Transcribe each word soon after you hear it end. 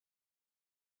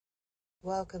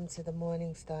Welcome to the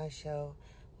Morning Star Show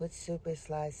with Super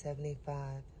Sly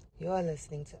 75. You're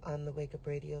listening to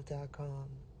OnTheWakeUpRadio.com.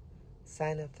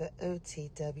 Sign up for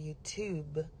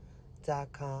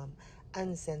OTWTube.com,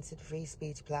 uncensored free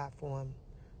speech platform.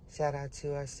 Shout out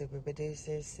to our super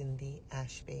producer, Cindy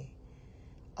Ashby.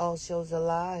 All shows are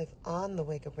live on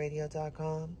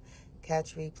TheWakeUpRadio.com.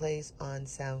 Catch replays on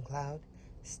SoundCloud,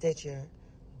 Stitcher,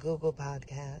 Google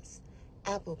Podcasts,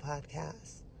 Apple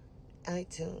Podcasts,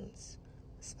 iTunes,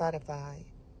 Spotify,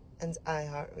 and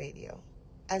iHeartRadio,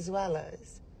 as well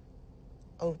as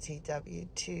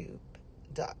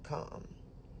OTWTube.com.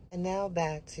 And now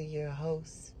back to your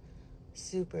host,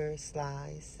 Super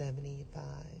Sly 75.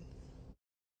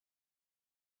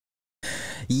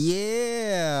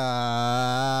 Yeah.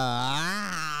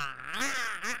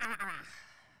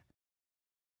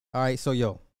 All right, so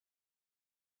yo,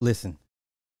 listen.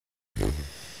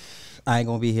 I ain't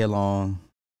gonna be here long.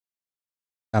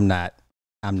 I'm not.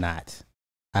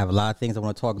 I have a lot of things I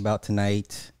want to talk about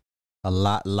tonight. A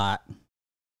lot.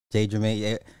 Jay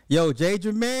Jermaine. Yo, Jay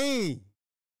Jermaine.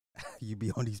 You be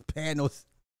on these panels.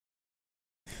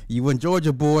 You in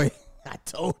Georgia, boy. I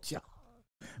told y'all.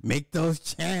 Make those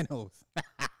channels.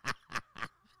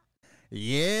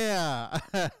 Yeah.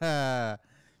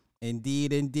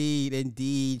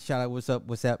 Indeed. Shout out, what's up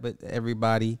with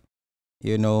everybody?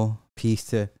 You know, peace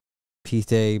to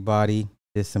everybody.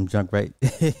 There's some junk, right?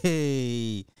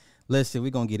 Hey, listen,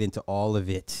 we're gonna get into all of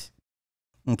it.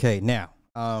 Okay, now,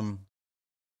 where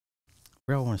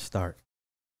I want to start?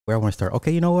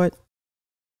 Okay, you know what?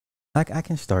 I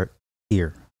can start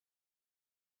here.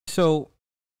 So,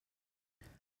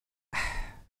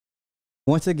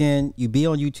 once again, you be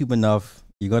on YouTube enough,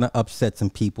 you're gonna upset some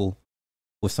people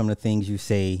with some of the things you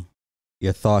say,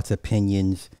 your thoughts,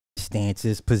 opinions,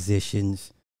 stances,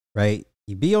 positions, right?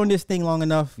 You be on this thing long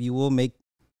enough, you will make,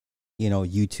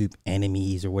 YouTube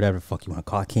enemies or whatever the fuck you want to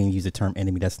call it. I can't even use the term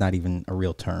enemy. That's not even a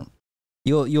real term.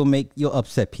 You'll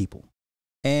upset people.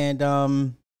 And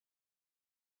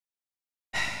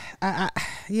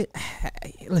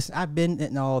listen, I've been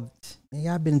through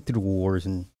the wars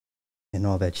and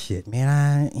all that shit,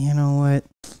 man. You know what?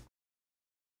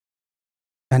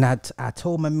 And I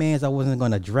told my mans I wasn't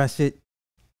going to address it,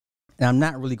 and I'm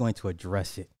not really going to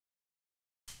address it.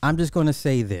 I'm just going to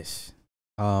say this.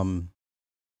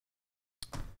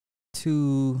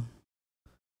 To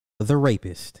the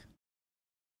rapist,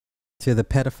 to the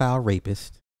pedophile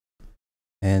rapist,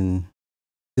 and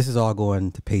this is all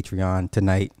going to Patreon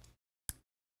tonight.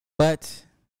 But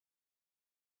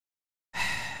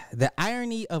the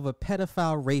irony of a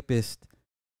pedophile rapist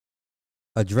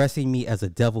addressing me as a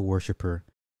devil worshiper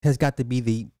has got to be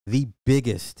the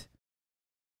biggest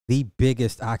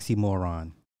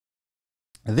oxymoron.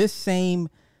 This same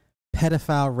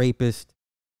pedophile rapist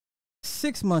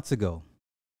 6 months ago,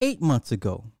 8 months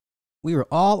ago, we were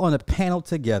all on a panel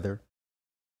together.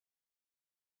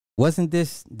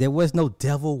 There was no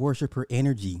devil worshiper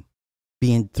energy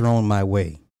being thrown my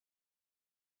way,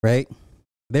 right?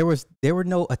 There were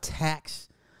no attacks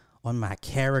on my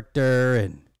character,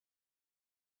 and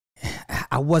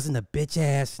I wasn't a bitch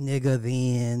ass nigga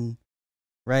then,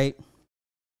 right?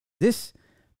 This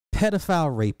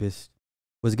pedophile rapist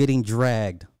was getting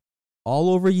dragged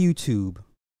all over YouTube,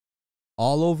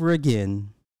 all over again,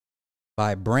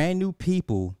 by brand new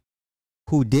people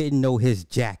who didn't know his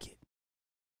jacket.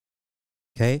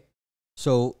 Okay?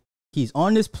 So he's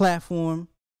on this platform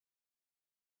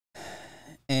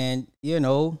and,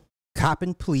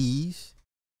 copping pleas.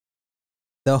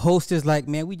 The host is like,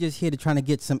 man, we just here to trying to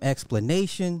get some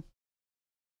explanation.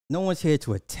 No one's here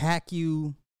to attack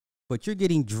you, but you're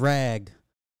getting dragged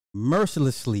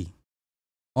mercilessly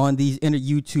on these inner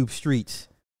YouTube streets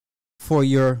for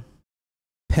your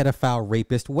pedophile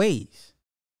rapist ways.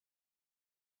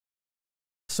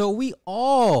 So we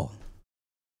all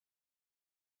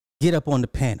get up on the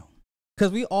panel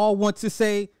because we all want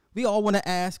to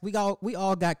ask, we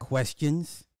all got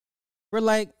questions. We're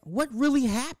like, what really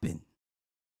happened?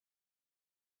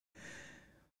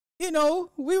 We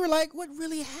were like, what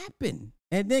really happened?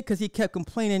 And then because he kept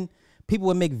complaining, people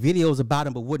would make videos about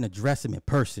him but wouldn't address him in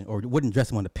person or wouldn't address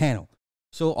him on the panel.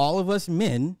 So all of us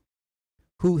men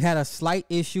who had a slight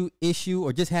issue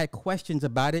or just had questions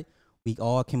about it, we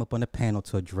all came up on the panel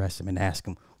to address him and ask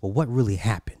him, well, what really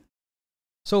happened?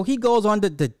 So he goes on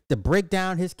to break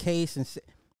down his case, and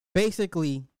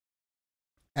basically,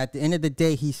 at the end of the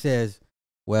day, he says,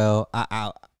 well,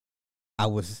 I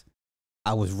was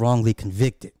wrongly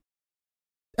convicted.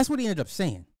 That's what he ended up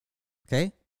saying.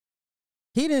 Okay?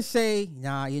 He didn't say,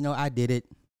 nah, I did it.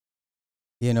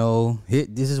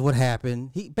 This is what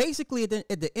happened. He basically, at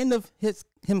the end of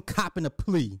him copping a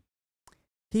plea,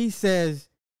 He says,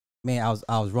 man,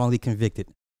 I was wrongly convicted.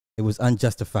 It was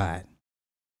unjustified.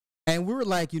 And we were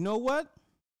like, you know what?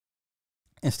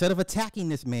 Instead of attacking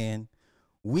this man,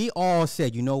 we all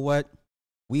said, you know what?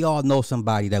 We all know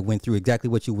somebody that went through exactly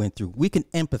what you went through. We can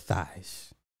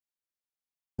empathize.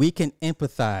 We can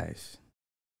empathize.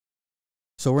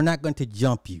 So we're not going to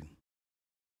jump you.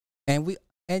 And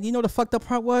you know the fucked up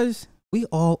part was? We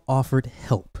all offered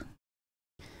help.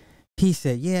 He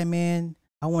said, yeah, man,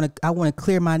 I want to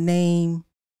clear my name.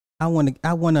 I want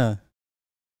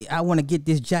to get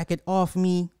this jacket off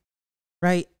me.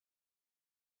 Right?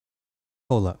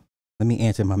 Hold up. Let me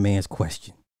answer my man's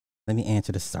question. Let me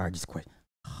answer the sergeant's question.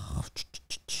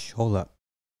 Hold up.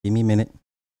 Give me a minute.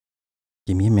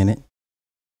 Give me a minute.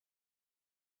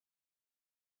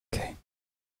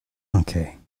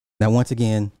 Okay. Now, once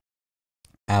again,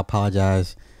 I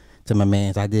apologize to my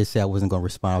mans. I did say I wasn't going to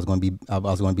respond. I was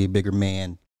going to be a bigger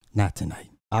man. Not tonight.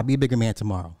 I'll be a bigger man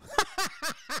tomorrow.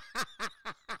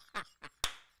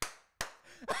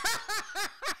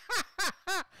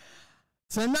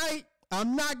 Tonight,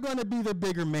 I'm not going to be the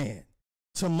bigger man.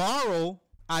 Tomorrow,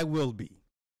 I will be.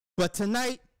 But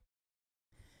tonight,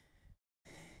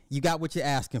 you got what you're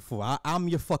asking for. I'm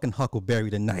your fucking Huckleberry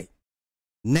tonight.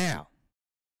 Now,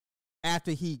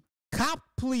 after he cop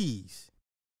pleas,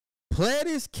 pled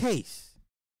his case,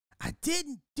 I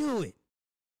didn't do it.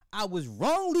 I was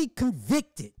wrongly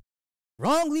convicted,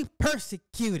 wrongly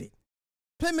persecuted.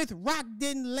 Plymouth Rock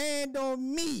didn't land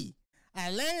on me.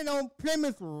 I landed on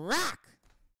Plymouth Rock.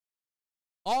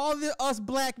 All the us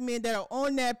black men that are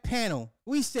on that panel,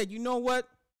 we said, you know what?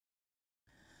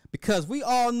 Because we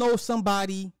all know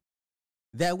somebody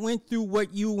that went through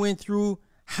what you went through.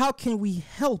 How can we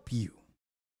help you?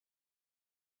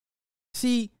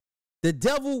 See, the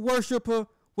devil worshiper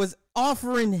was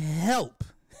offering help,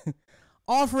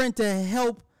 offering to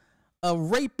help a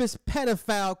rapist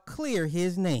pedophile clear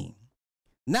his name.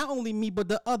 Not only me, but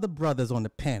the other brothers on the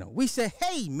panel. We said,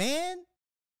 hey, man,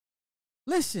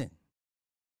 listen,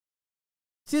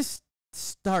 just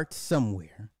start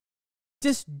somewhere.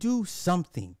 Just do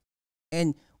something.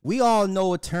 And we all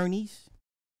know attorneys,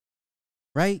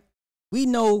 right? We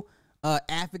know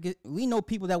we know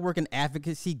people that work in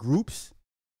advocacy groups.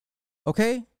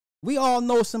 Okay? We all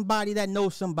know somebody that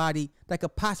knows somebody that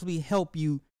could possibly help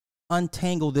you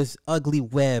untangle this ugly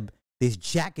web, this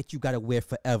jacket you got to wear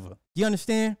forever. Do you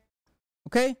understand?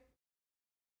 Okay?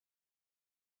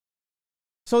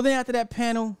 So then after that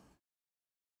panel,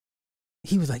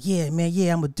 he was like, yeah, man,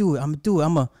 yeah, I'm going to do it. I'm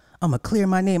going to clear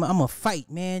my name. I'm going to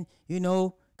fight, man, you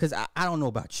know, because I don't know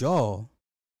about y'all,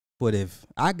 but if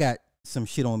I got some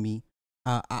shit on me,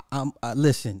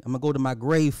 listen, I'm going to go to my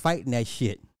grave fighting that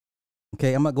shit.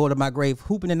 Okay, I'm going to go to my grave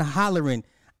hooping and hollering,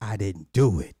 I didn't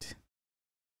do it.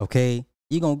 Okay,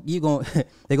 they're going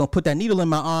to put that needle in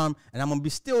my arm and I'm going to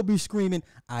still be screaming,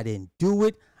 I didn't do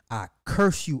it. I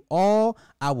curse you all.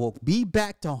 I will be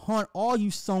back to haunt all you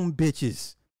son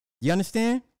bitches. You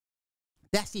understand?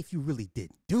 That's if you really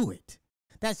didn't do it.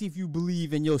 That's if you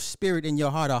believe in your spirit and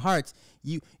your heart of hearts,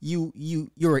 you're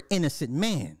an innocent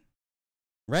man.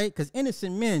 Right? Because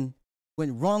innocent men,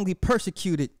 when wrongly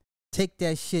persecuted, take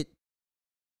that shit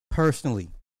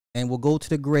personally and will go to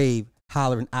the grave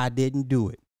hollering, I didn't do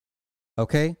it.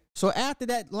 Okay? So after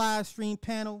that live stream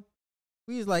panel,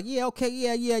 we was like, yeah, okay,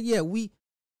 yeah. We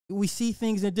see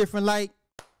things in a different light.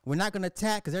 We're not going to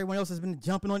attack because everyone else has been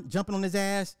jumping on his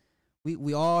ass.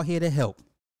 We all here to help.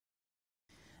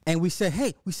 And we said,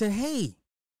 hey,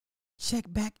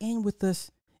 check back in with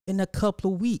us in a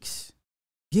couple of weeks.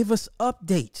 Give us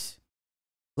updates.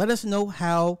 Let us know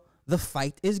how the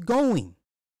fight is going.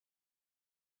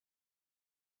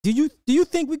 Do you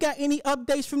think we got any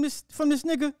updates from this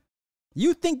nigga?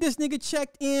 You think this nigga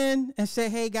checked in and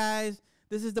said, hey guys,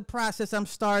 this is the process I'm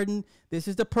starting. This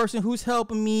is the person who's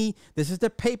helping me. This is the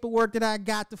paperwork that I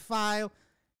got to file.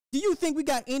 Do you think we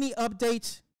got any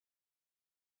updates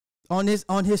on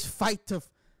his fight to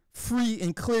free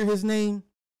and clear his name?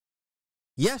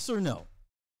 Yes or no?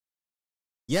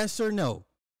 Yes or no?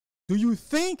 Do you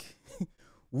think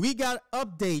we got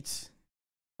updates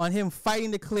on him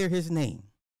fighting to clear his name?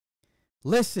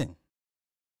 Listen,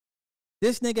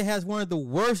 this nigga has one of the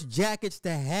worst jackets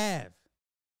to have.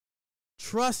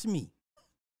 Trust me.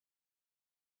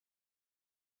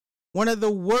 One of the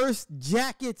worst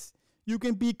jackets you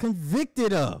can be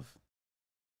convicted of.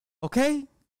 Okay?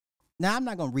 Now, I'm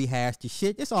not going to rehash the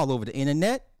shit. It's all over the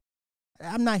internet.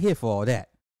 I'm not here for all that.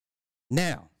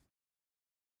 Now,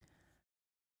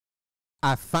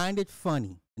 I find it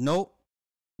funny. Nope.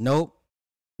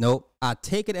 I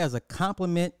take it as a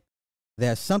compliment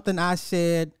that something I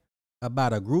said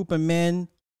about a group of men,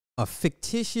 a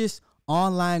fictitious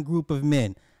online group of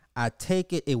men. I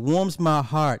take it, it warms my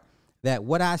heart that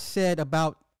what I said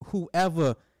about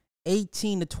whoever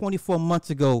 18 to 24 months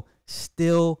ago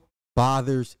still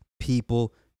bothers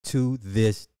people to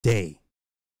this day.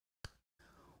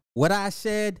 What I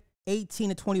said 18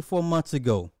 to 24 months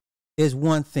ago is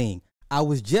one thing. I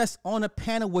was just on a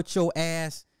panel with your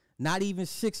ass not even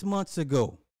 6 months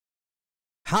ago.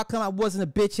 How come I wasn't a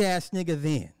bitch ass nigga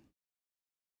then?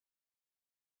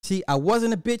 See, I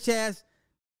wasn't a bitch ass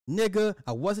nigga.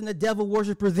 I wasn't a devil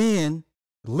worshiper then,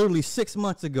 literally 6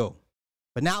 months ago.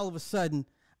 But now all of a sudden,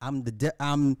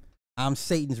 I'm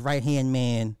Satan's right hand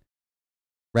man,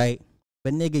 right?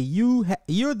 But nigga,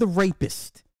 you're the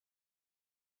rapist.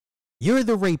 You're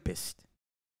the rapist.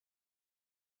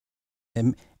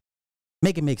 And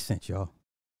make it make sense, y'all.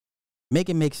 Make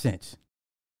it make sense.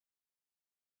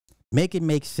 Make it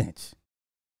make sense.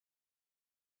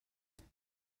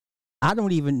 I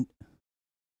don't even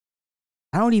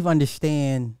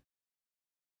understand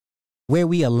where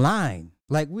we align.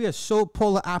 Like, we are so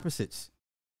polar opposites.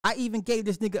 I even gave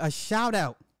this nigga a shout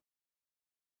out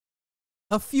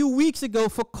a few weeks ago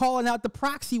for calling out the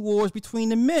proxy wars between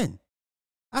the men.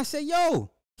 I said,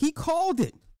 yo, he called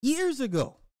it years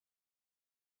ago.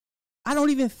 I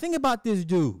don't even think about this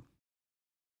dude,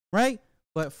 right?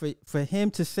 But for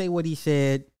him to say what he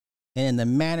said and in the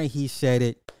manner he said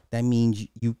it, that means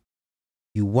you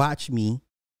watch me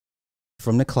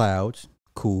from the clouds.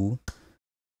 Cool.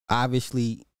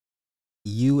 Obviously,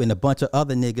 you and a bunch of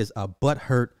other niggas are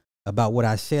butthurt about what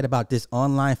I said about this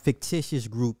online fictitious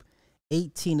group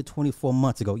 18 to 24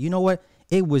 months ago. You know what?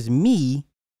 It was me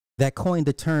that coined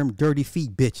the term dirty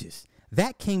feet bitches.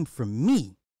 That came from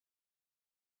me.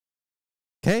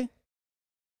 Okay?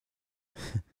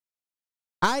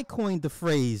 I coined the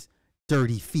phrase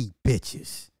dirty feet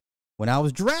bitches when I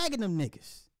was dragging them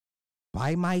niggas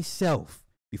by myself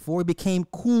before it became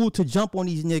cool to jump on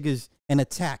these niggas and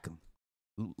attack them.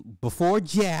 Before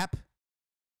Jap,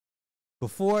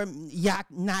 before Yak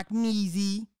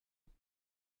Nakmeezy,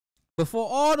 before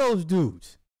all those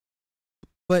dudes.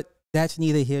 But that's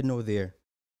neither here nor there.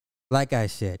 Like I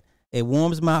said, it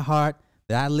warms my heart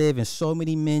that I live in so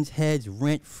many men's heads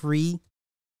rent free.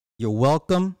 You're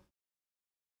welcome.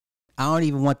 I don't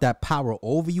even want that power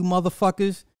over you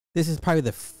motherfuckers. This is probably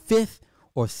the 5th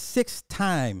or 6th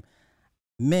time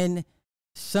men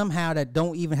somehow that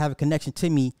don't even have a connection to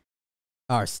me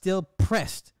are still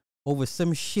pressed over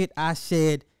some shit I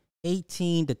said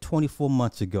 18 to 24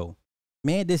 months ago.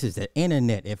 Man, this is the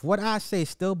internet. If what I say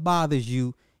still bothers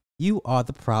you, you are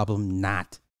the problem,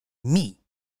 not me.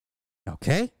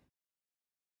 Okay?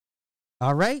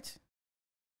 All right?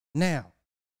 Now,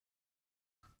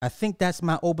 I think that's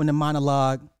my opening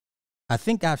monologue. I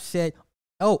think I've said,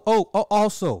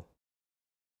 also,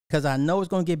 because I know it's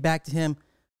going to get back to him.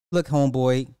 Look,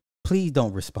 homeboy, please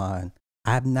don't respond.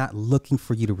 I'm not looking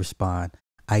for you to respond.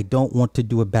 I don't want to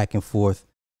do it back and forth.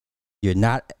 You're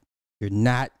not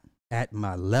at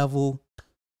my level.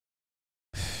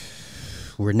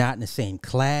 We're not in the same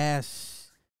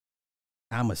class.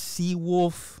 I'm a sea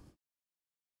wolf.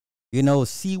 You know,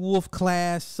 sea wolf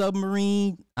class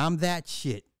submarine. I'm that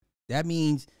shit. That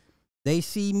means they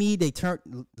see me, they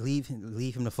leave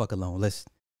him the fuck alone.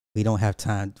 We don't have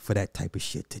time for that type of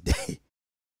shit today.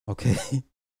 Okay?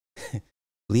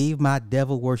 Leave my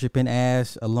devil worshiping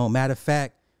ass alone. Matter of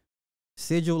fact,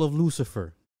 Sigil of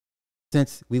Lucifer.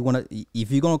 Since we want to,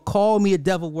 if you're going to call me a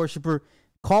devil worshiper,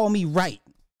 call me right.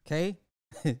 Okay?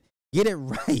 Get it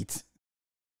right.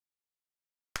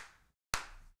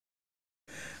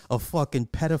 A fucking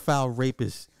pedophile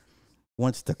rapist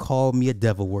wants to call me a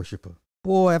devil worshiper.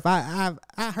 Boy, if I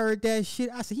heard that shit,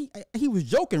 I said he was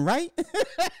joking, right?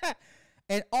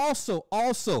 And also,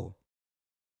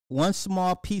 one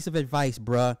small piece of advice,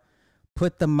 bruh.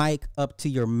 Put the mic up to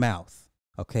your mouth.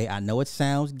 Okay, I know it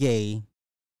sounds gay,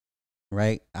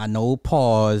 right? I know,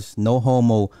 pause, no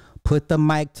homo. Put the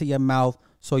mic to your mouth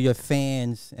so your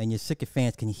fans and your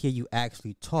sycophants can hear you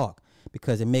actually talk.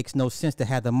 Because it makes no sense to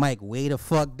have the mic way the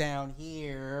fuck down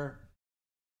here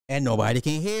and nobody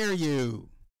can hear you.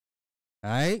 All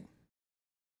right?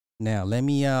 Now, let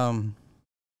me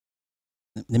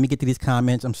get to these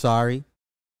comments. I'm sorry.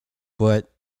 But,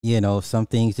 you know, some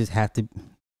things just have to,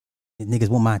 niggas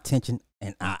want my attention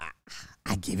and I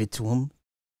give it to them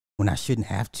when I shouldn't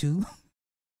have to.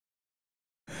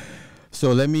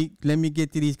 So let me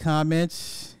get to these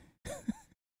comments.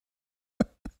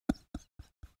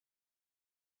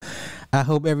 I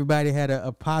hope everybody had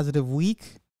a positive week,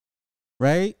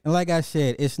 right? And like I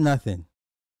said, it's nothing.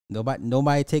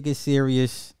 Nobody take it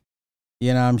serious.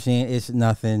 You know what I'm saying? It's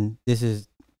nothing. This is,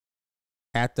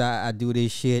 after I do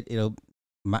this shit,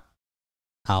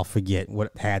 I'll forget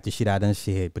what half the shit I done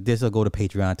said. But this will go to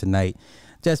Patreon tonight,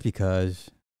 just because,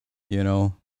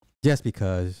 just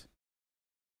because,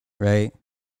 right?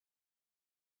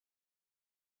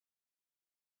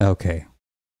 Okay,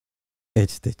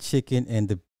 it's the chicken and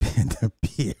the and the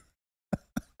beer.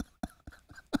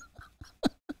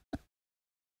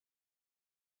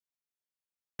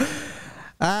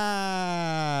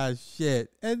 Ah,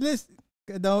 shit. And this,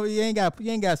 no, you ain't got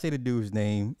to say the dude's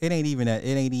name. It ain't even that.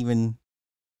 It ain't even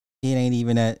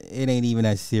that. It ain't even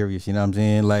that serious. You know what I'm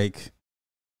saying? Like,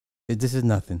 this is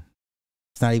nothing.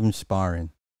 It's not even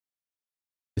sparring.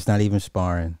 It's not even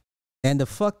sparring. And the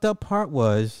fucked up part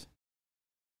was,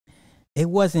 it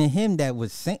wasn't him that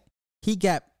was saying. He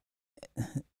got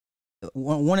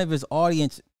one of his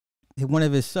audience, one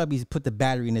of his subbies put the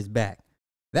battery in his back.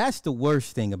 That's the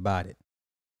worst thing about it,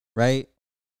 right?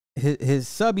 His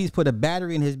subbies put a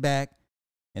battery in his back,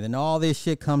 and then all this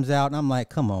shit comes out, and I'm like,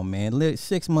 come on, man.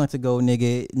 6 months ago,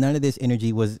 nigga, none of this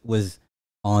energy was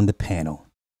on the panel.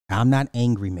 I'm not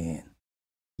angry, man.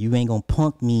 You ain't gonna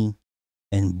punk me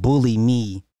and bully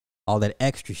me, all that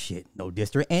extra shit. No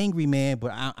diss to angry man,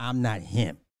 but I'm not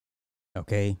him.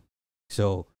 Okay?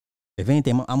 So, if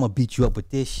anything, I'm gonna beat you up with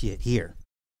this shit here.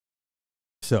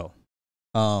 So,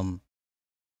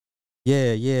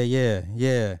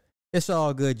 yeah. It's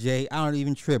all good, Jay. I don't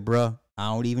even trip, bro. I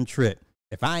don't even trip.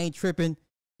 If I ain't tripping,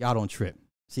 y'all don't trip.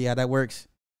 See how that works?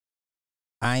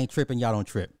 I ain't tripping, y'all don't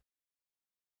trip.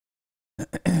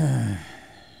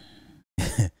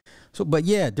 So, but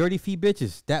yeah, dirty feet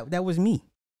bitches. That was me.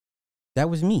 That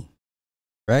was me,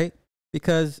 right?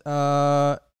 Because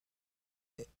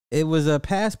it was a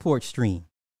passport stream,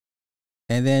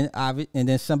 and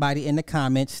then somebody in the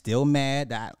comments still mad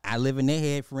that I live in their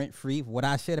head rent free for what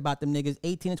I said about them niggas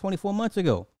 18 and 24 months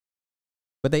ago.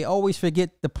 But they always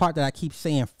forget the part that I keep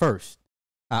saying first.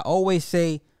 I always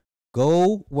say,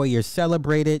 go where you're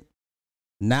celebrated,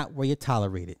 not where you're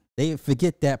tolerated. They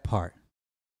forget that part.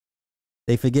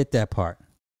 They forget that part.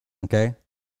 Okay.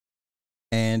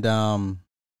 And,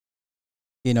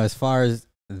 as far as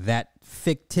that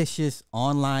fictitious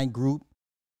online group,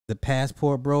 the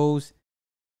Passport Bros,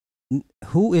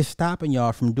 who is stopping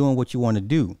y'all from doing what you want to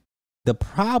do? The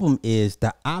problem is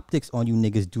the optics on you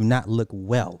niggas do not look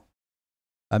well.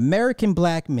 American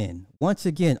black men, once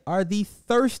again, are the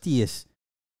thirstiest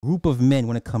group of men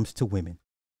when it comes to women.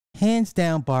 Hands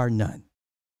down, bar none.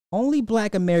 Only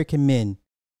black American men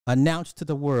announce to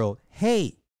the world,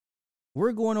 hey,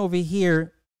 we're going over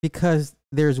here because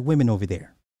there's women over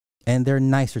there and they're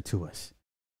nicer to us.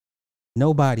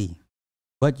 Nobody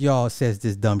but y'all says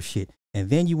this dumb shit. And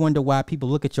then you wonder why people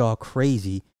look at y'all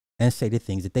crazy and say the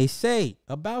things that they say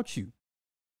about you.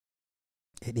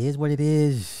 It is what it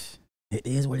is. It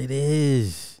is what it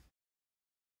is.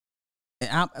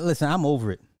 And listen, I'm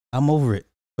over it. I'm over it.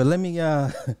 But let me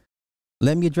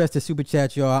address the super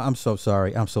chat, y'all. I'm so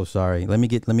sorry. I'm so sorry. Let me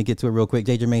get to it real quick.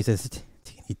 J. Jermaine says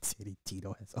Titty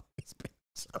Tito has always been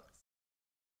so.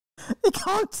 They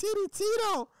call him Titty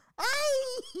Tito.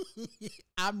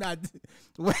 I'm not.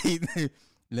 Wait.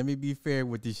 Let me be fair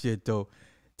with this shit though.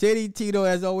 Titty Tito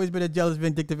has always been a jealous,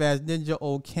 vindictive ass ninja.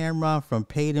 Old Cameron from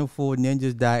Paid in Full.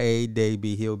 Ninjas die a day.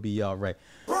 He'll be all right.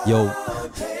 Yo.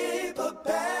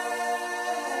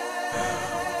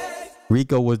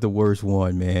 Rico was the worst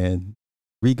one, man.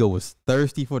 Rico was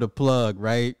thirsty for the plug,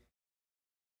 right?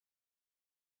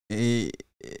 He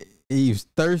was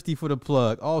thirsty for the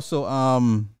plug. Also,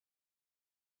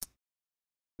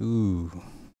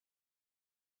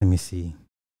 let me see.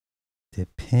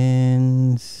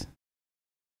 Depends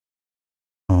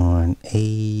on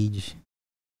age.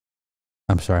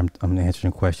 I'm sorry, I'm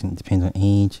answering a question. It depends on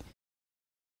age,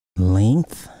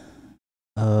 length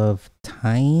of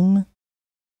time,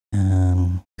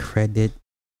 credit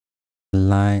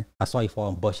line. I saw you fall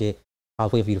and bust it. I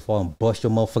was waiting for you to fall and bust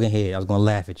your motherfucking head. I was gonna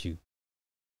laugh at you.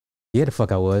 Yeah, the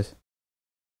fuck I was.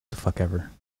 The fuck ever.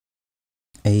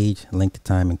 Age, length of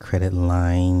time, and credit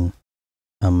line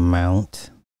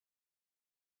amount.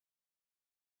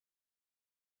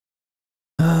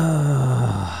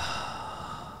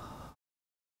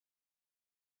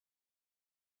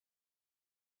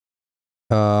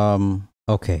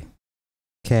 Okay.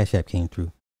 Cash App came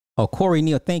through. Oh, Corey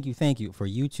Neal, thank you for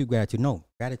YouTube gratitude. No,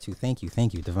 gratitude. Thank you.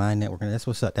 Divine Network. That's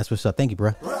what's up. Thank you,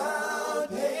 bro.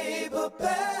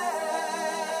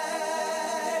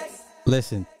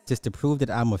 Listen, just to prove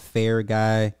that I'm a fair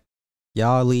guy,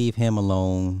 y'all leave him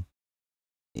alone.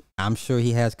 I'm sure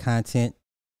he has content.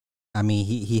 I mean,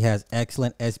 he has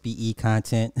excellent SBE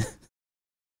content.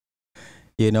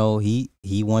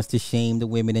 He wants to shame the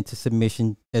women into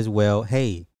submission as well.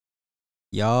 Hey,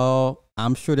 y'all,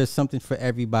 I'm sure there's something for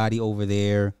everybody over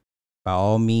there. By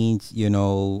all means, yeah,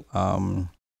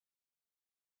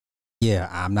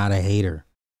 I'm not a hater.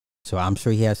 So I'm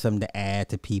sure he has something to add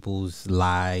to people's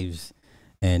lives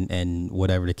and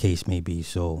whatever the case may be.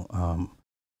 So,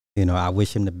 I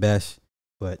wish him the best,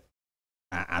 but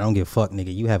I don't give a fuck,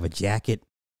 nigga. You have a jacket.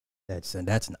 That's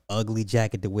an ugly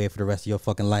jacket to wear for the rest of your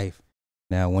fucking life.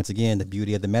 Now, once again, the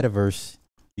beauty of the metaverse,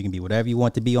 you can be whatever you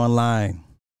want to be online.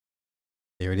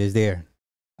 There it is there.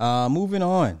 Moving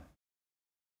on.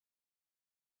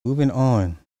 Moving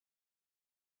on.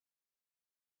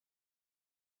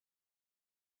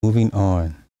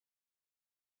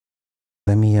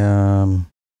 Let me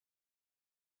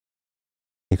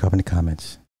take up in the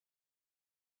comments.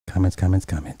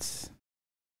 Comments.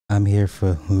 I'm here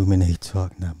for Luminate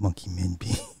Talk, not Monkey Men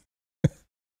B.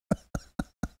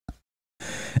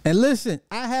 And listen,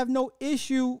 I have no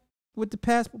issue with the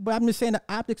passport, but I'm just saying the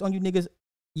optics on you niggas,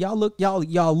 y'all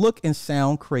look and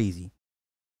sound crazy.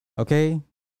 Okay?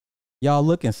 Y'all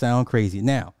look and sound crazy.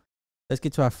 Now, let's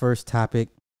get to our first topic.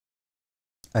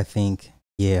 I think,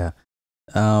 yeah.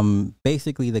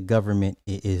 Basically the government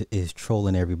is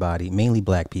trolling everybody, mainly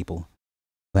black people.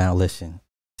 Now listen,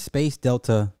 Space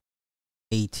Delta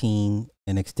 18,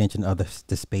 an extension of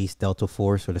the Space Delta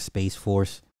Force or the Space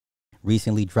Force,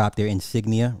 recently dropped their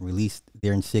insignia, released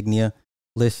their insignia.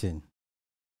 Listen,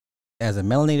 as a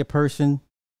melanated person,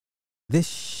 this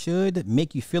should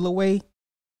make you feel a way.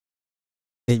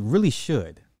 It really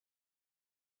should.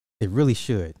 It really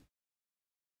should.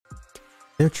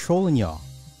 They're trolling y'all.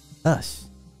 Us.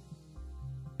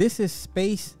 This is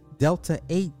Space Delta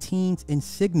 18's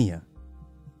insignia.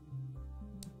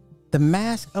 The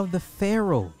mask of the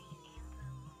Pharaoh.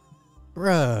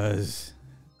 Bruhs.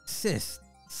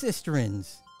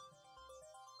 Sisterins.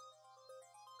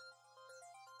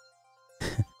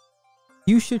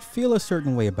 You should feel a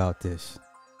certain way about this.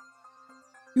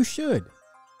 You should.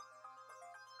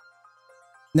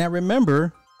 Now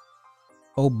remember,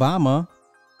 Obama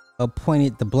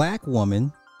appointed the black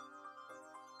woman,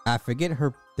 I forget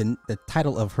the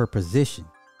title of her position,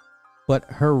 but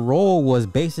her role was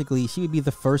basically she would be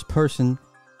the first person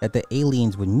that the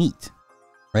aliens would meet,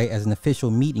 right? As an official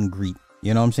meet and greet.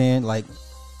 You know what I'm saying? Like,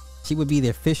 she would be the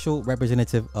official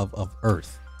representative of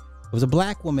Earth. It was a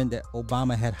black woman that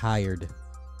Obama had hired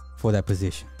for that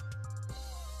position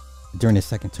during his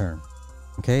second term.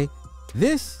 Okay?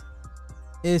 This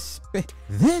is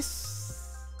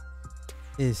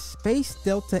Space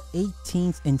Delta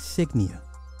 18's insignia.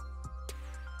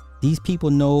 These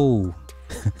people know.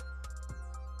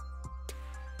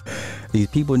 These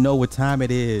people know what time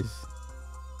it is.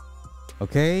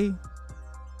 Okay?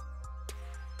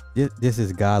 This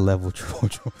is God level troll.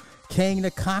 Kang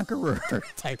the Conqueror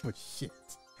type of shit.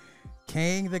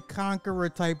 Kang the Conqueror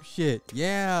type shit.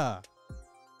 Yeah.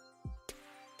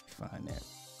 Find that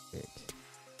quick.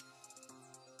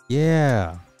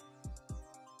 Yeah.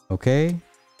 Okay.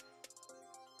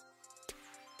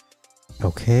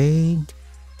 Okay.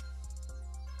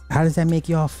 How does that make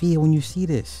y'all feel when you see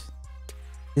this?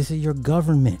 This is your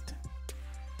government.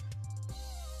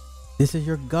 This is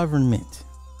your government.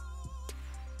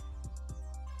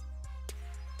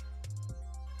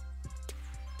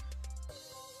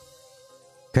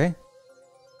 Okay.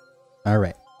 All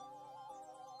right.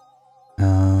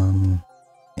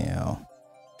 Yeah.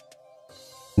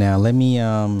 Now let me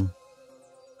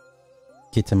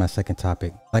get to my second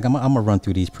topic. Like I'm gonna run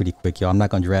through these pretty quick, y'all. I'm not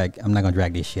gonna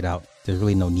drag this shit out. There's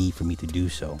really no need for me to do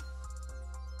so.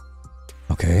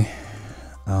 Okay.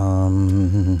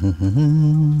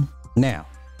 Now.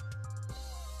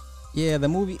 Yeah, the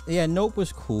movie, yeah, Nope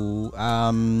was cool.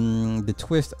 The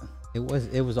twist, it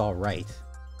was all right.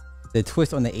 The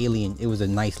twist on the alien, it was a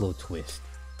nice little twist.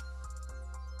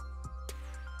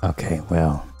 Okay,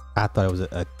 well, I thought it was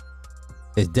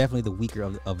it's definitely the weaker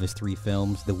of his three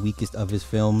films, the weakest of his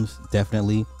films,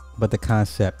 definitely. But the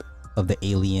concept of the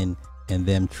alien and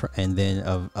them, and then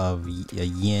of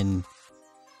Yin,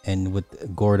 and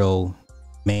with Gordo,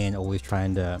 man, always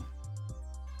trying to,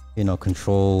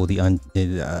 control the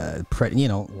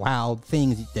wild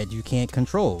things that you can't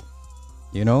control.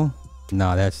 No,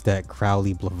 that's that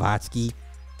Crowley Blavatsky.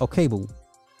 Okay, but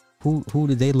who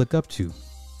did they look up to?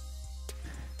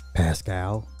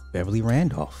 Pascal Beverly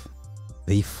Randolph,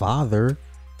 the father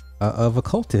of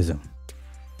occultism,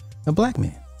 a black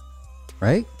man,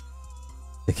 right?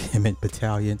 The Kemet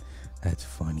Battalion. That's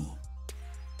funny.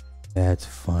 That's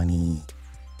funny.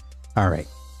 All right,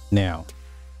 now.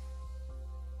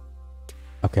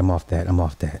 Okay, I'm off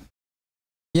that.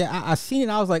 Yeah, I seen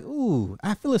it. I was like, ooh,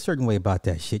 I feel a certain way about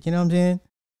that shit. You know what I'm saying?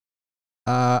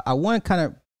 I want to kind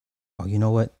of, oh, you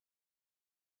know what?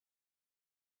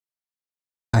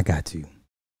 I got to.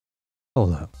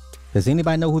 Hold up. Does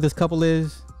anybody know who this couple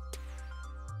is?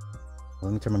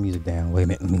 Let me turn my music down. Wait a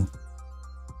minute. Let me.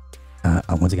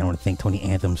 Once again, I want to thank Tony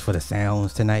Anthems for the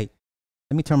sounds tonight.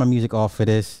 Let me turn my music off for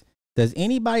this. Does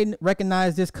anybody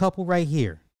recognize this couple right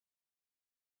here?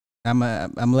 I'm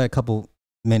gonna let a couple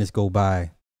minutes go by.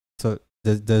 So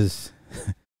does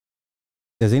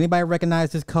anybody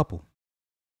recognize this couple?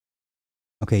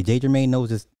 Okay, Jay Jermaine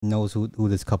knows who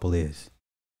this couple is.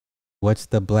 What's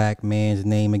the black man's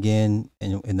name again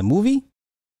in the movie?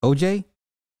 OJ?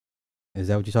 Is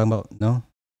that what you're talking about? No?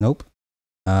 Nope.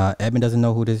 Edmund doesn't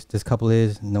know who this couple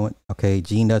is. No one. Okay,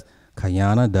 Gene does.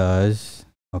 Kayana does.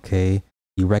 Okay.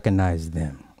 You recognize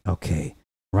them. Okay.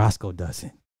 Roscoe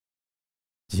doesn't.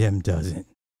 Jim doesn't.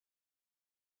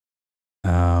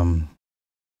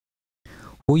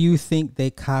 Who you think they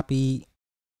copy?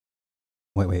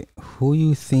 Wait. Who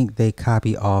you think they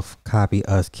copy us,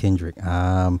 Kendrick?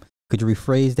 Could you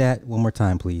rephrase that one more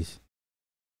time, please?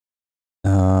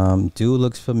 Dude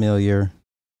looks familiar.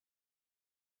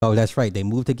 Oh, that's right. They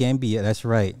moved to Gambia. That's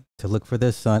right. To look for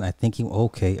their son. I think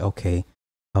okay.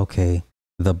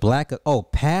 The black,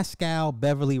 Pascal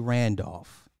Beverly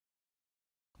Randolph.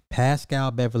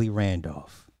 Pascal Beverly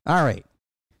Randolph. All right.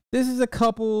 This is a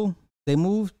couple. They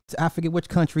moved to, I forget which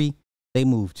country they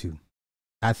moved to.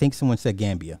 I think someone said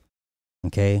Gambia.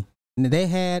 Okay. And they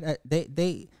had,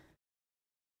 they,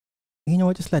 you know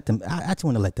what? Just let them, I just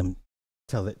want to let them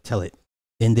tell it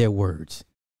in their words.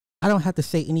 I don't have to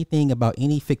say anything about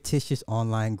any fictitious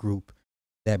online group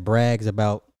that brags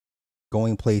about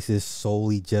going places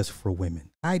solely just for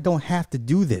women. I don't have to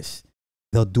do this.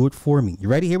 They'll do it for me. You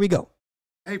ready? Here we go.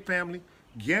 Hey, family.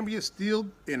 Gambia still,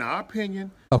 in our opinion.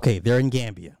 Okay, they're in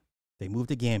Gambia. They moved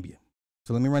to Gambia.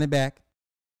 So let me run it back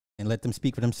and let them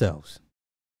speak for themselves.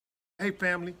 Hey,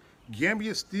 family.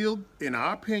 Gambia still, in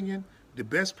our opinion, the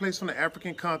best place on the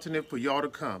African continent for y'all to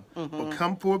come. But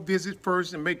come for a visit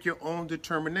first and make your own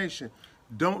determination.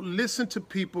 Don't listen to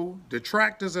people,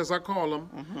 detractors as I call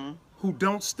them, who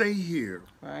don't stay here.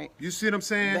 Right. You see what I'm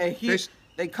saying?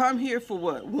 They come here for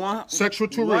what? Sexual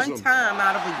tourism. One time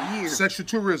out of a year. Sexual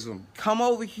tourism. Come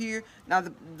over here. Now,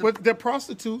 But they're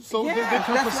prostitutes, so yeah, they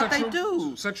come that's for what they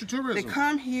do. Sexual tourism. They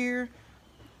come here,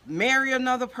 marry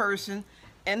another person,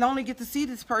 and only get to see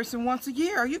this person once a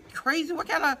year. Are you crazy? What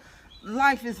kind of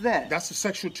life is that? That's a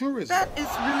sexual tourism. That is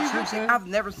really risky. I've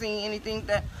never seen anything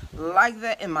like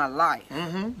that in my life.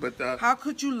 But how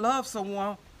could you love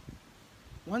someone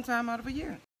one time out of a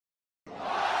year?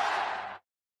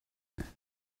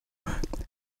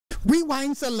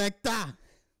 Rewind selector.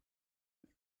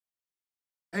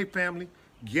 Hey, family.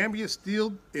 Gambia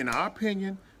still, in our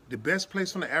opinion, the best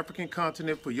place on the African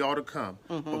continent for y'all to come.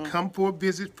 But come for a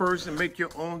visit first and make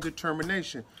your own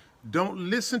determination. Don't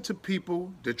listen to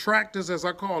people, detractors as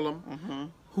I call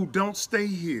them, who don't stay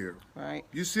here. Right.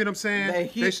 You see what I'm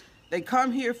saying? They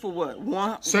come here for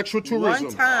what? Sexual tourism.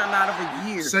 One time out of a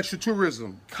year. Sexual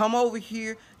tourism. Come over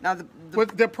here. Now,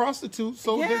 But they're prostitutes,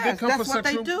 so yes, they come that's for what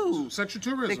they do. Sexual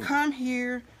tourism. They come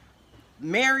here,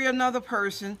 marry another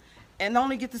person, and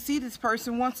only get to see this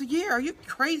person once a year. Are you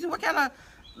crazy? What kind of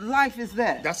life is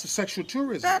that? That's a sexual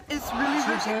tourism. That is really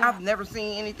risky. I've never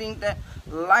seen anything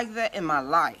like that in my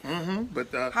life. But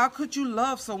how could you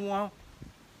love someone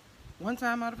one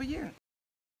time out of a year?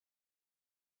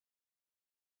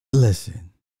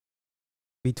 Listen,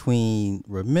 between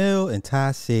Ramil and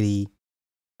Ty City,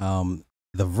 the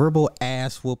verbal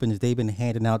ass whoopings they've been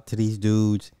handing out to these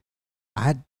dudes,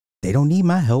 they don't need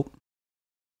my help.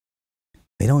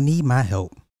 They don't need my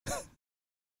help.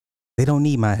 They don't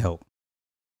need my help.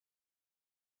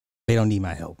 They don't need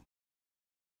my help.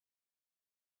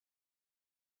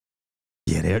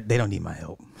 Yeah, they don't need my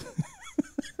help.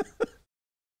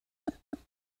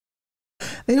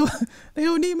 They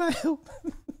don't need my help.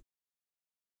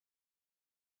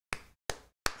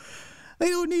 They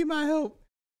don't need my help.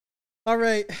 All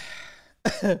right.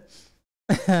 Let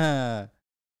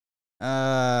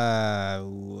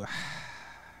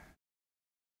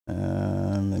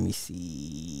me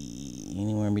see.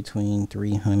 Anywhere between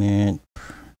 300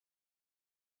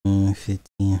 and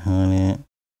 1,500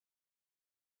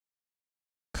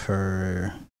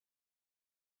 per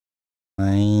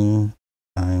line.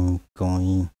 I'm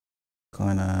gonna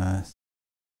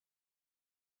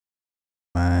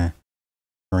my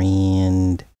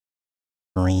friend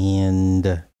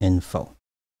info.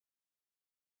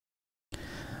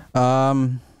 I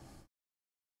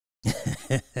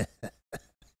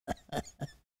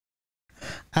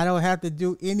don't have to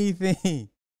do anything.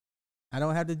 I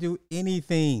don't have to do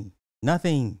anything.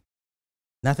 Nothing.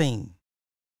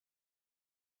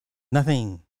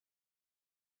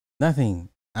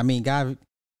 I mean, God,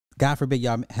 God forbid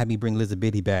y'all have me bring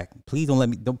Lizabitty back. Please don't let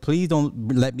me. Please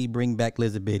don't let me bring back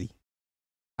Lizabitty.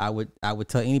 I would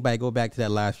tell anybody, go back to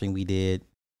that live stream we did,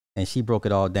 and she broke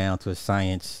it all down to a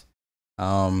science.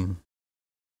 Yeah.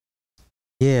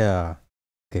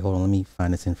 Okay, hold on. Let me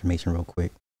find this information real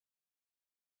quick.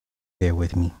 Bear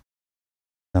with me.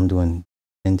 I'm doing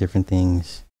 10 different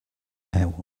things at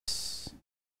once.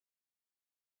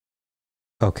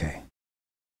 Okay.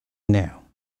 Now.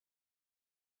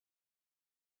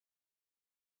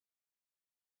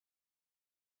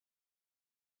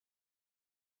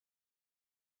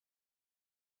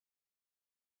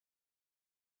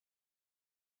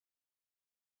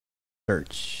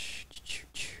 Search.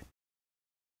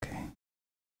 Okay.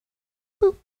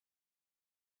 Boop.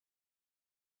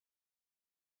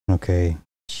 Okay.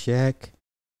 Check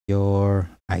your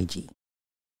IG.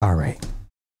 All right.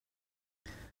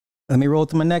 Let me roll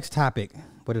to my next topic.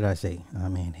 What did I say?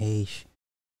 Anne Heche.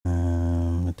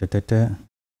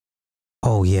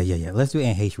 Oh, yeah. Let's do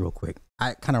Anne Heche real quick.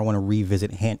 I kind of want to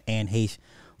revisit Anne Heche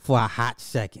for a hot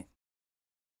second.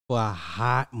 For a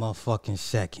hot motherfucking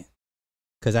second.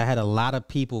 Because I had a lot of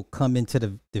people come into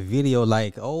the video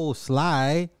like, oh,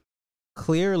 Sly,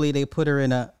 clearly they put her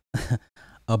in a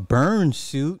a burn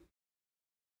suit.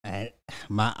 And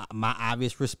my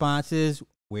obvious response is,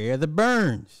 where are the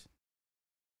burns?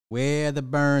 Where are the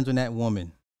burns on that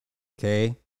woman?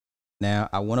 Okay. Now,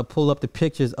 I want to pull up the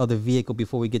pictures of the vehicle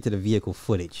before we get to the vehicle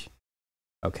footage.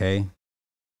 Okay.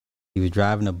 He was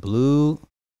driving a blue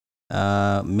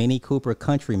Mini Cooper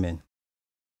Countryman.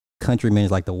 Countryman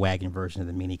is like the wagon version of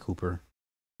the Mini Cooper,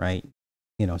 right?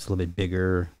 You know, it's a little bit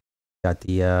bigger. Got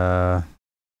the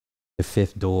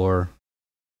fifth door.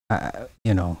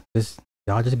 You know,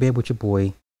 y'all just bear with your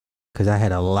boy, because I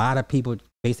had a lot of people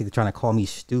basically trying to call me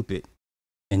stupid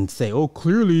and say, "Oh,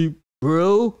 clearly,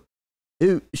 bro,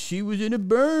 she was in a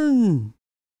burn.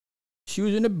 She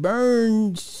was in a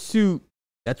burn suit.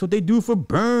 That's what they do for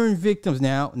burn victims."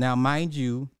 Now, mind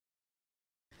you,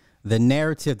 the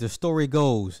narrative, the story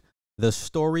goes,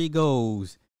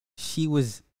 she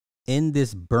was in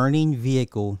this burning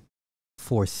vehicle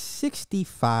for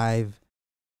 65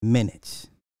 minutes.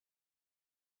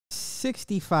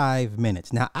 65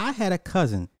 minutes. Now, I had a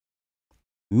cousin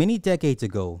many decades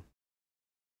ago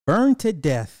burned to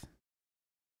death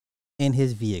in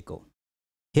his vehicle.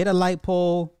 Hit a light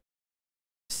pole,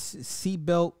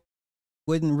 seatbelt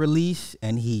wouldn't release,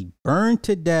 and he burned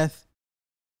to death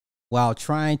while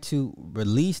trying to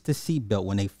release the seatbelt.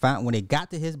 When they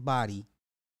got to his body,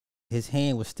 his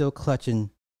hand was still clutching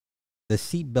the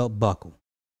seatbelt buckle.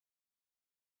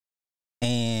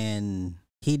 And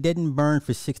he didn't burn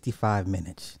for 65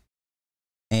 minutes.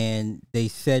 And they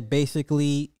said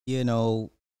basically, you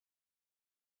know,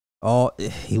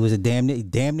 he was a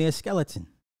damn near skeleton.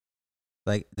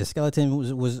 Like, the skeleton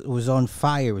was on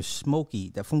fire, it was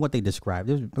smoky. From what they described,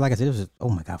 it was, like I said, it was, oh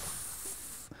my God,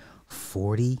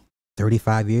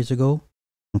 35 years ago.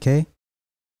 Okay.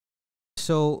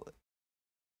 So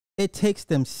it takes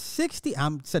them 60.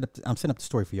 I'm setting up the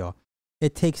story for y'all.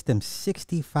 It takes them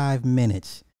 65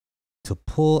 minutes to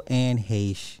pull Anne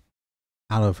Heche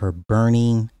out of her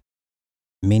burning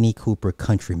Mini Cooper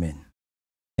Countryman.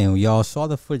 And y'all saw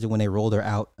the footage when they rolled her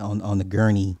out on the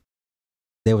gurney.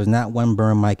 There was not one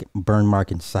burn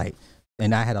mark in sight.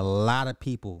 And I had a lot of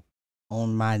people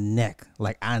on my neck,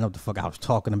 like, I know what the fuck I was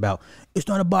talking about. It's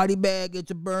not a body bag, it's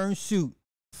a burn suit.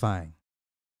 Fine.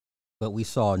 But we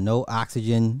saw no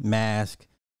oxygen mask,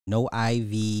 no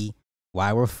IV.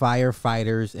 Why were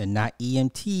firefighters and not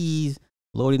EMTs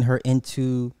loading her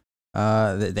into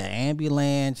the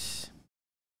ambulance?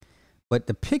 But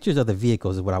the pictures of the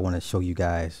vehicles is what I want to show you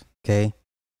guys. Okay.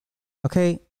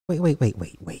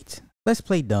 Wait. Let's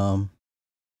play dumb.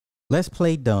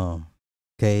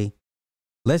 Okay.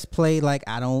 Let's play like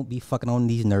I don't be fucking on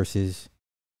these nurses.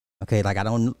 Okay. Like I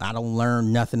don't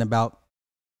learn nothing about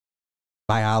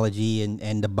biology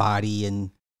and the body and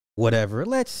whatever.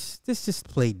 Let's just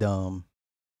play dumb.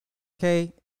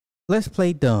 Okay. Let's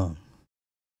play dumb.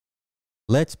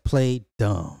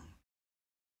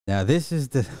 Now this is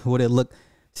what it looked.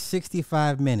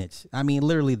 65 minutes. I mean,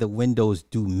 literally the windows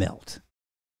do melt.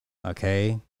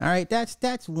 Okay. All right.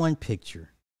 That's one picture.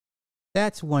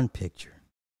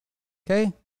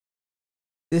 Okay.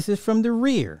 This is from the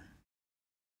rear.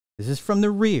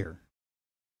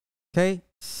 Okay.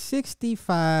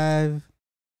 65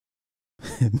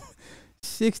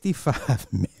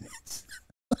 minutes.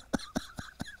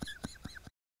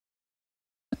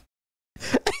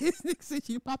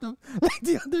 You popped up like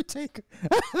the Undertaker.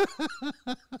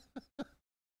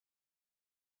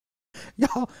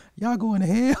 Y'all going to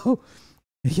hell.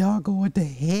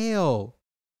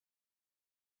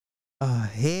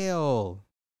 hell?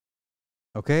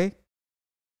 Okay.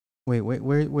 Wait,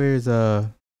 where's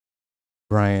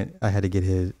Bryant? I had to get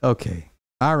his. Okay.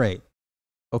 All right.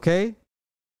 Okay.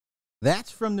 That's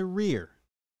from the rear.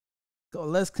 So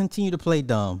let's continue to play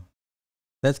dumb.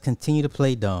 Let's continue to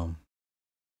play dumb.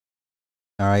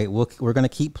 All right. We're going to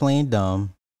keep playing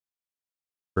dumb.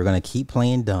 We're going to keep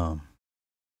playing dumb.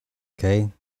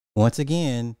 Okay. Once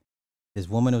again, this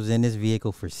woman was in this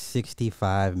vehicle for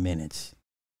 65 minutes.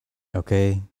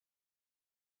 Okay.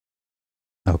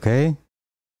 Okay.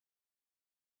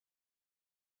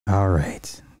 All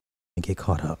right. And get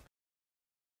caught up.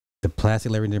 The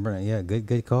plastic Larry didn't burn. Yeah,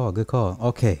 good call. Good call.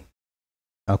 Okay.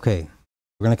 Okay.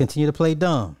 We're going to continue to play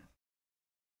dumb.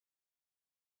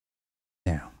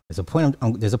 Now, there's a point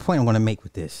I'm going to make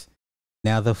with this.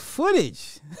 Now, the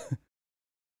footage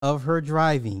of her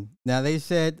driving. Now, they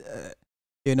said,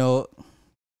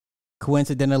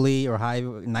 coincidentally or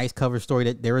nice cover story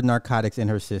that there were narcotics in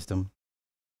her system.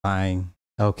 Fine.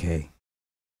 Okay.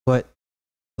 But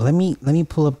let me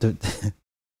pull up the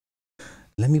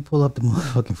let me pull up the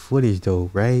motherfucking footage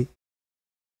though, right?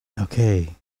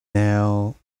 Okay.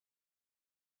 Now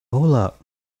hold up.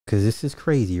 Cause this is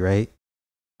crazy, right?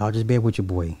 I'll just bear with your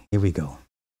boy. Here we go.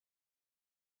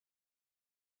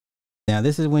 Now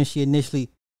this is when she initially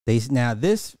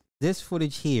this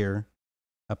footage here,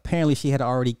 apparently she had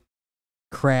already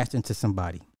crashed into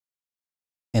somebody.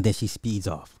 And then she speeds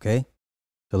off, okay?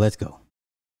 So let's go.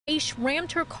 Aish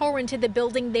rammed her car into the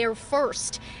building there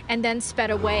first and then sped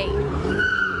away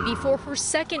before her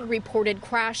second reported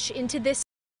crash into this.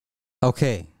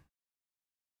 Okay.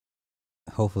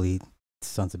 Hopefully,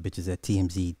 sons of bitches at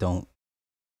TMZ don't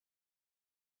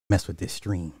mess with this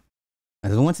stream.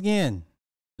 And once again,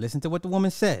 listen to what the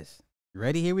woman says. You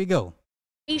ready? Here we go.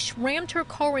 Aish rammed her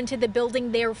car into the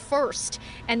building there first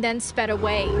and then sped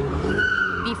away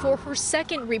before her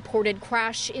second reported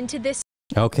crash into this.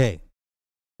 Okay.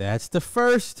 That's the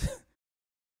first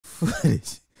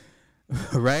footage,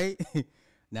 right?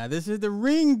 Now, this is the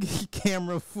Ring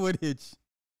camera footage.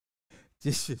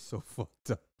 This shit's so fucked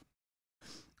up.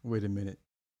 Wait a minute.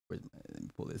 Let me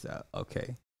pull this out.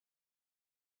 Okay.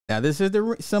 Now, this is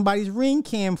somebody's Ring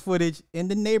cam footage in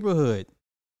the neighborhood.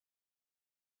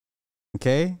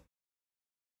 Okay.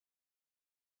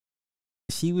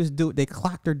 They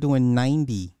clocked her doing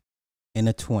 90 in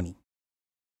a 20.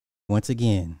 Once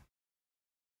again.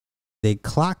 They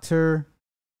clocked her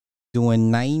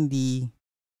doing 90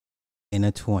 in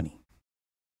a 20.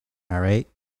 All right.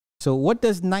 So what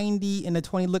does 90 in a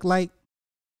 20 look like?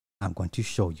 I'm going to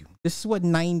show you. This is what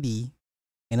 90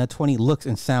 in a 20 looks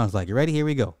and sounds like. You ready? Here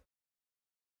we go.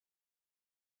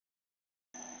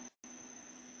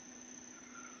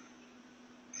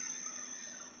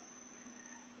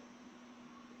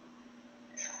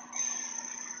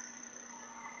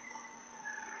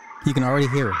 You can already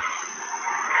hear it.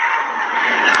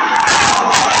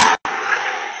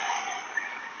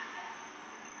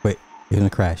 Wait, you're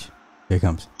gonna crash. Here it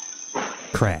comes.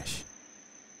 Crash.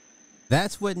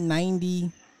 That's what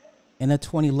 90 and a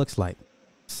 20 looks like.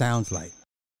 Sounds like.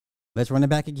 Let's run it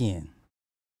back again.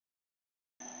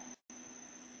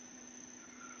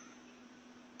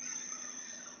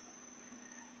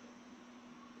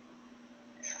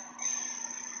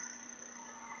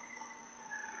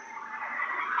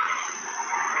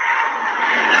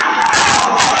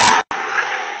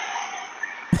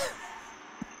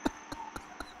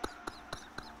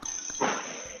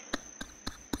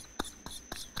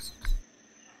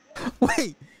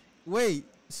 Wait.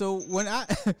 So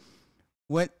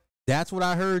that's what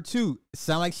I heard too. It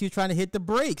sounded like she was trying to hit the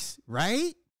brakes,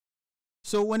 right?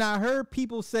 So when I heard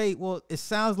people say, well, it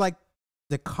sounds like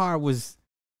the car was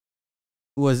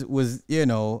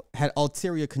had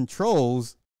ulterior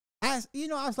controls. I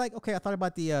was like, okay, I thought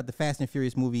about the Fast and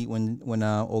Furious movie when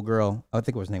old girl, I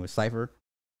think her name was Cypher,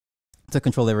 took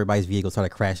control of everybody's vehicle, started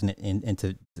crashing it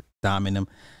into doming them.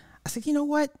 I said, you know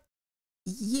what?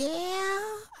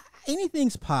 Yeah.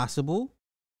 Anything's possible.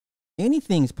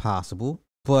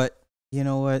 But you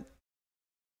know what?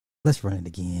 Let's run it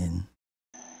again.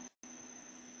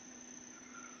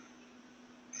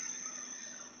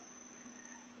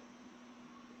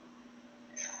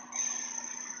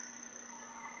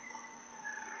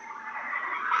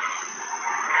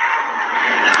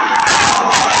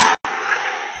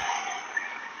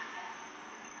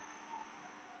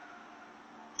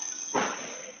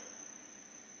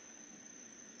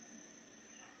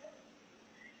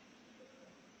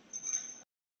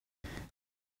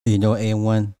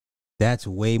 AM1, that's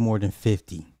way more than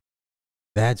 50.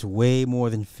 That's way more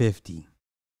than 50.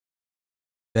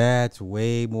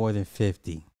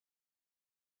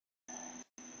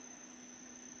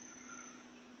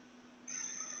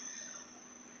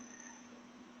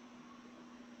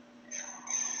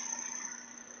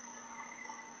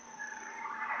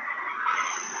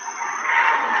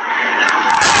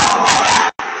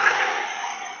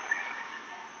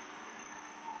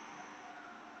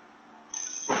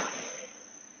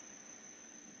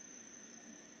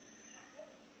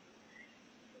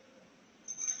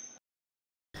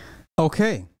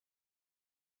 Okay.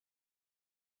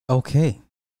 Okay.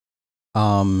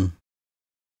 I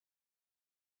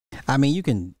mean, you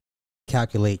can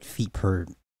calculate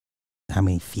how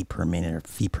many feet per minute or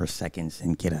feet per seconds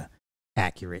and get a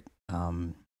accurate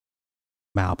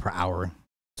mile per hour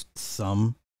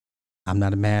sum. I'm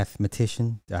not a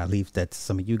mathematician. I leave that to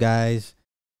some of you guys.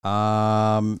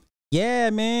 Yeah,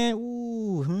 man.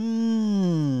 Ooh.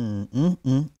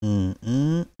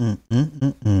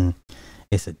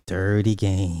 It's a dirty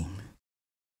game.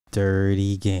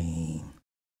 Dirty game.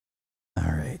 All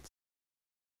right.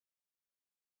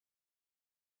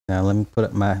 Now let me pull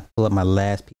up my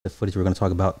last piece of footage we're gonna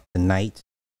talk about tonight.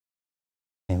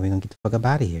 And we're gonna get the fuck up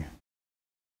out of here.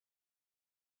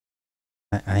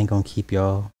 I ain't gonna keep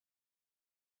y'all.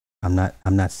 I'm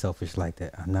not selfish like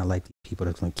that. I'm not like these people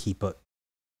that's gonna keep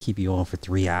you on for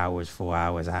 3 hours, 4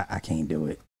 hours. I can't do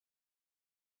it.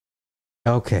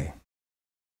 Okay.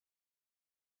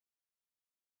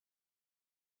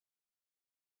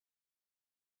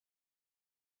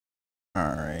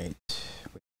 All right.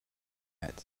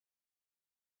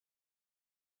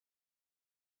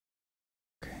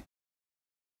 Okay.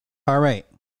 All right.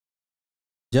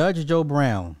 Judge Joe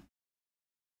Brown.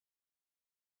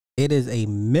 It is a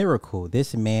miracle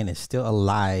this man is still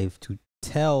alive to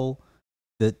tell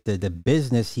the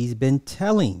business he's been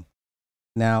telling.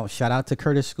 Now, shout out to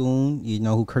Curtis Schoon. You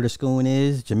know who Curtis Schoon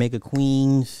is? Jamaica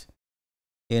Queens.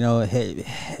 You know,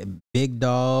 big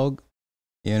dog.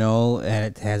 You know, and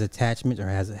it has attachments or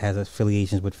has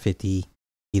affiliations with 50,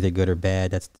 either good or bad.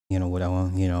 That's, you know, what I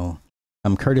want, you know.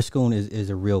 Curtis Schoon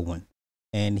is a real one.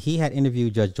 And he had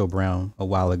interviewed Judge Joe Brown a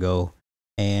while ago.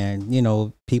 And, you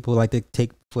know, people like to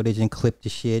take footage and clip the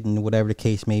shit and whatever the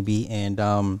case may be.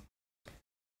 And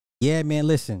yeah, man,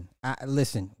 listen.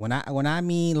 When I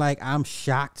mean, like, I'm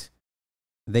shocked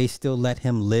they still let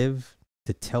him live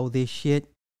to tell this shit.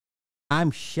 I'm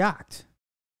shocked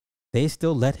they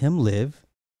still let him live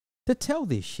to tell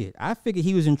this shit. I figured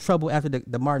he was in trouble after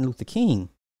the Martin Luther King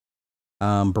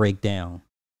breakdown.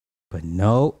 But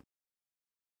no,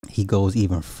 he goes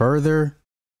even further.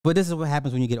 But this is what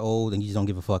happens when you get old and you just don't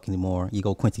give a fuck anymore. You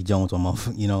go Quincy Jones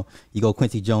almost, you know. You go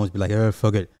Quincy Jones, be like, oh,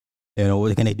 fuck it. You know,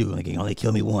 what can they do? Like, they only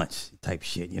kill me once type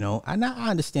shit, you know. And I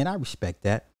understand. I respect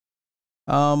that.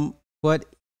 But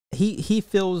he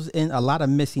fills in a lot of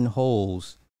missing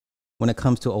holes when it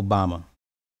comes to Obama.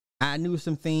 I knew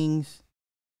some things,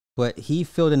 but he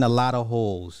filled in a lot of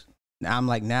holes. I'm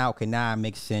like, now it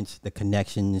makes sense. The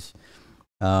connections,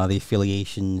 the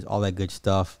affiliations, all that good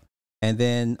stuff. And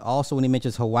then also when he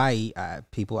mentions Hawaii,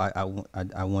 people, I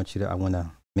want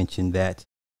to mention that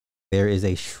there is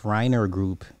a Shriner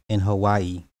group in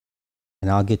Hawaii, and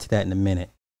I'll get to that in a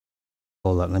minute.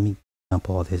 Hold up, let me dump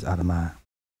all this out of my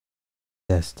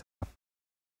desktop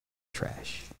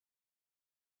trash.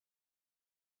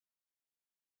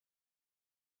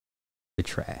 The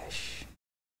trash.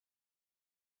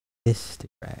 The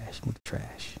trash. With the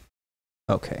trash.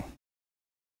 Okay.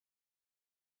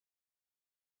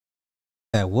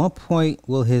 At one point,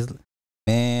 will his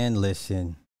man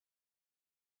listen?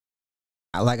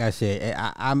 Like I said,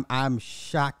 I'm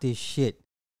shocked as shit.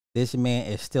 This man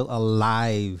is still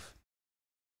alive,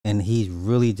 and he's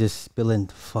really just spilling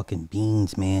fucking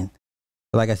beans, man.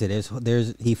 But like I said,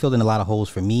 he filled in a lot of holes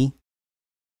for me.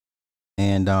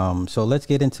 And so let's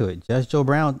get into it. Judge Joe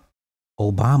Brown,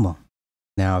 Obama.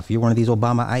 Now, if you're one of these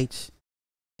Obamaites,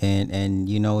 and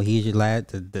you know he's your lad,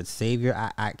 the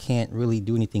savior, I can't really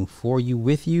do anything for you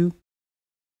with you.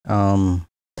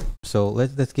 So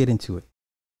let's get into it.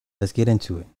 Let's get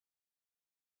into it.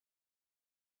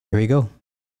 Here we go.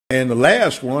 And the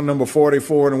last one, number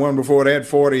 44, and the one before that,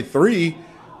 43,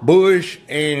 Bush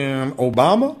and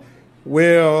Obama.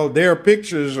 Well, there are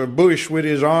pictures of Bush with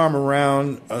his arm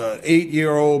around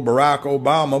 8-year-old Barack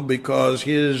Obama because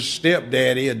his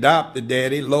stepdaddy, adopted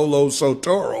daddy, Lolo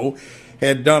Sotoro,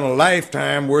 had done a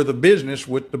lifetime worth of business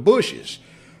with the Bushes.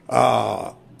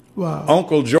 Wow.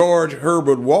 Uncle George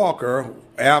Herbert Walker,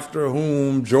 after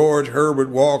whom George Herbert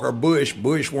Walker Bush,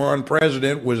 Bush 1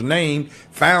 president, was named,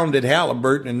 founded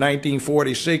Halliburton in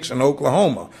 1946 in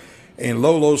Oklahoma. And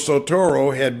Lolo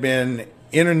Sotoro had been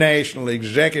international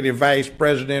executive vice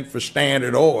president for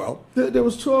Standard Oil. There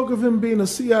was talk of him being a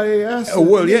CIA asset.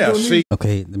 Well, yeah, see.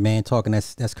 Okay, the man talking,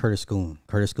 that's Curtis Schoon.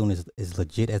 Curtis Schoon is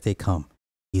legit as they come.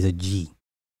 He's a G,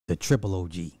 the triple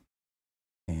OG.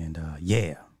 And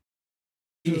yeah.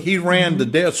 He ran the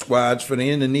death squads for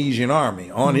the Indonesian army.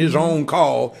 On his own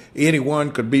call,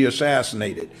 anyone could be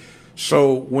assassinated.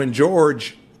 So when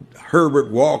George Herbert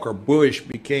Walker Bush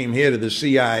became head of the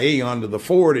CIA under the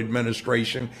Ford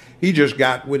administration, he just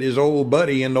got with his old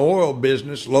buddy in the oil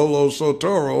business, Lolo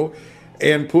Sotoro,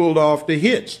 and pulled off the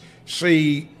hits.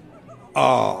 See,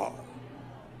 Barack's.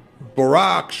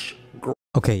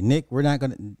 Okay, Nick, we're not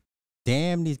gonna.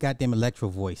 Damn these goddamn electro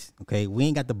voice. Okay, we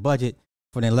ain't got the budget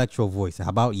for the electro voice. How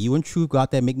about you and Truth go out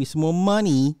there and make me some more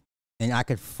money, and I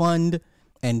could fund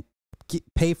and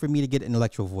pay for me to get an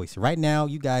electro voice. Right now,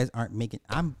 you guys aren't making.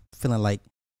 I'm feeling like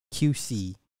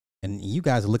QC, and you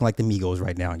guys are looking like the Migos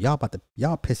right now. Y'all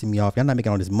pissing me off. Y'all not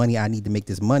making all this money. I need to make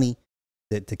this money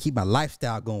to keep my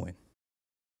lifestyle going.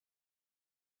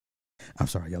 I'm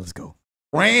sorry, y'all. Let's go.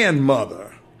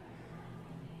 Grandmother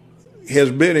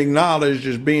has been acknowledged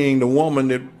as being the woman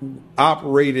that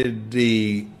operated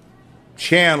the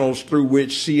channels through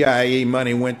which CIA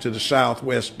money went to the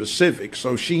Southwest Pacific.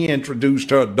 So she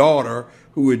introduced her daughter,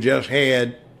 who had just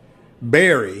had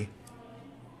Barry,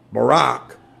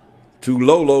 Barack, to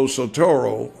Lolo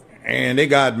Soetoro, and they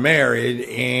got married,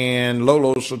 and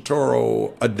Lolo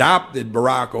Soetoro adopted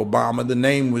Barack Obama. The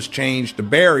name was changed to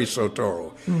Barry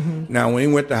Soetoro. Now, when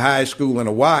he went to high school in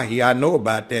Hawaii, I know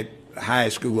about that high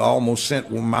school. I almost sent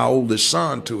my oldest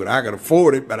son to it. I could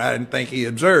afford it, but I didn't think he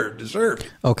deserved it.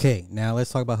 Okay, now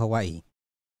let's talk about Hawaii.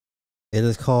 It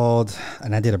is called,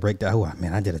 and I did a breakdown. Oh,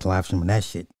 man, I did a live stream on that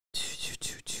shit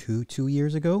 2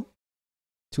 years ago.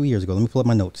 2 years ago. Let me pull up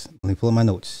my notes. Where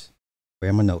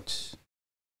are my notes?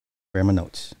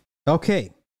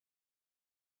 Okay.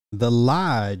 The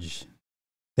lodge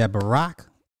that Barack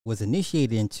was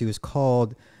initiated into is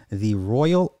called the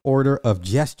Royal Order of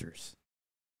Jesters.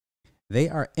 They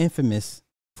are infamous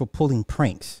for pulling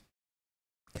pranks.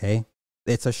 Okay.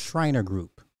 It's a Shriner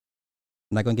group.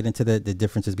 I'm not going to get into the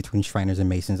differences between Shriners and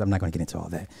Masons. I'm not going to get into all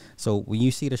that. So when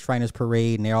you see the Shriners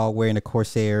parade and they're all wearing the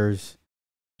Corsairs,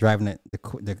 driving with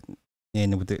the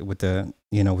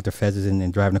fezzes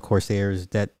and driving the Corsairs,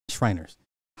 that Shriners,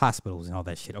 hospitals and all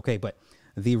that shit. Okay. But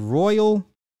the Royal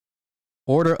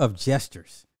Order of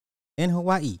Jesters in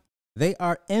Hawaii, they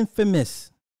are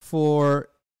infamous for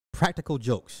practical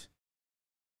jokes.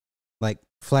 Like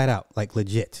flat out, like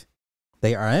legit.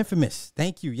 They are infamous.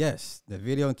 Thank you. Yes. The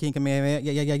video in King Command.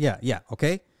 Yeah.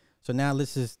 Okay. So now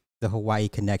this is the Hawaii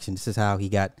connection. This is how he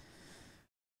got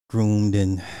groomed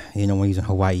and, when he's in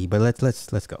Hawaii. But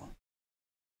let's go.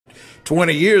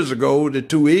 20 years ago, the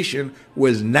tuition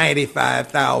was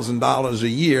 $95,000 a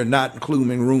year, not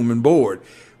including room and board.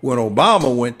 When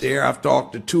Obama went there, I've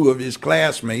talked to two of his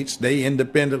classmates. They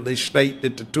independently state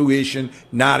that the tuition,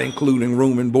 not including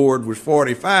room and board, was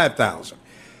 $45,000.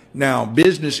 Now,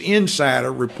 Business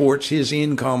Insider reports his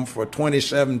income for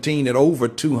 2017 at over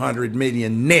 $200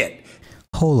 million net.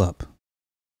 Hold up.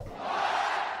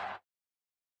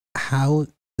 How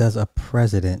does a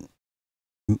president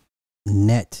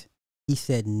net? He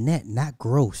said net, not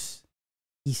gross.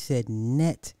 He said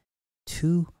net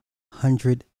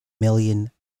 $200 million.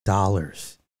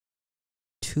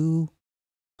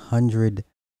 $200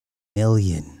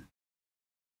 million.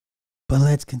 But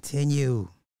let's continue.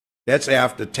 That's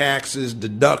after taxes,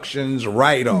 deductions,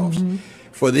 write-offs.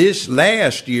 For this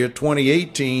last year,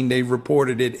 2018, they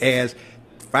reported it as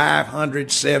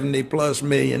 $570+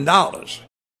 million.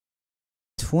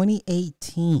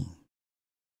 2018.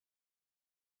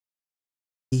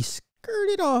 He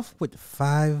skirted off with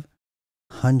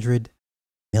 $500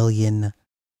 million.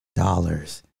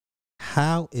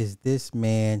 How is this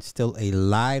man still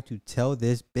alive to tell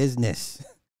this business?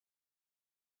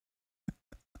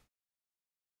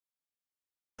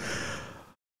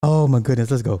 Oh my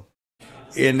goodness, let's go.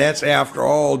 And that's after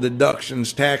all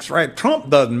deductions, tax, right?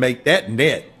 Trump doesn't make that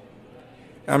net.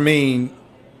 I mean,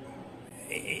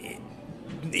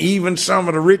 even some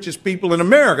of the richest people in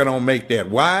America don't make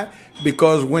that. Why?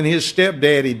 Because when his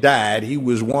stepdaddy died, he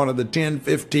was one of the 10,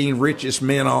 15 richest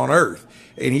men on earth.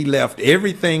 And he left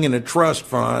everything in a trust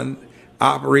fund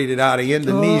operated out of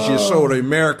Indonesia, so the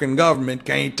American government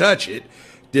can't touch it.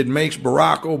 That makes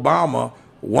Barack Obama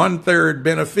 1/3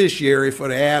 beneficiary for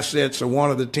the assets of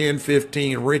one of the 10,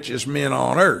 15 richest men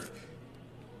on earth.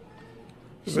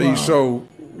 See, so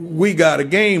we got a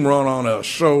game run on us.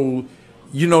 So,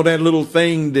 that little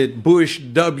thing that Bush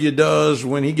W does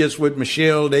when he gets with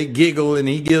Michelle, they giggle and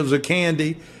he gives her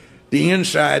candy. The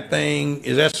inside thing,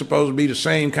 is that supposed to be the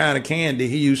same kind of candy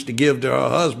he used to give to her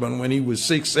husband when he was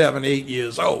 6, 7, 8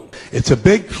 years old? It's a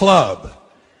big club,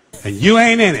 and you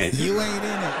ain't in it. You ain't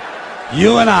in it.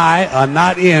 You and I are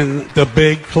not in the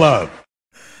big club.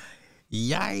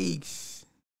 Yikes.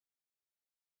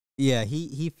 Yeah,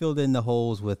 he filled in the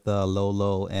holes with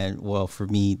Lolo and, well, for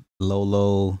me,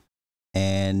 Lolo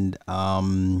and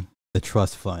the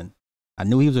trust fund. I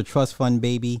knew he was a trust fund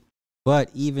baby.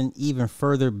 But even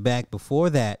further back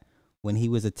before that, when he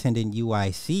was attending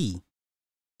UIC,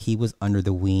 he was under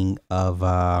the wing of,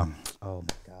 oh my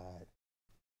God,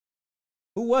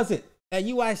 Who was it at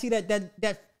UIC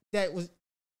that was?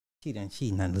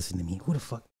 She not listening to me. Who the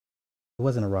fuck? It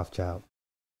wasn't a Rothschild.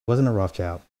 Wasn't a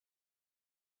Rothschild.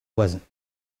 Wasn't.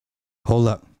 Hold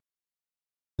up.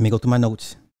 Let me go through my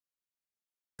notes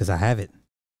because I have it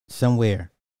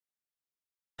somewhere.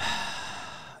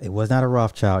 It was not a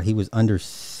Rothschild. He was under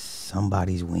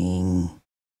somebody's wing.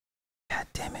 God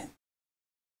damn it.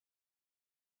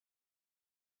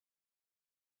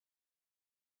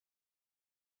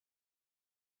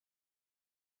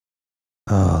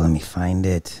 Oh, let me find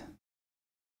it.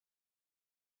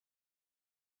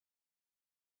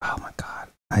 Oh my God.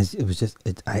 It was just,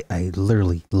 I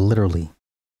literally,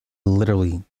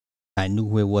 I knew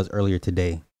who it was earlier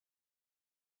today.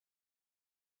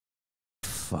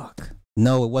 Fuck.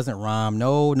 No, it wasn't Rom.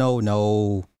 No.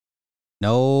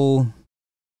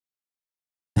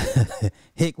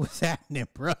 Hick, what's happening,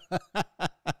 bro?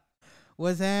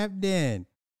 What's happening?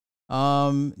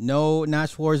 No, not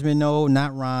Schwarzman. No,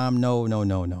 not Rom.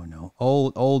 No.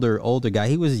 Older guy.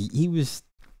 He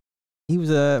was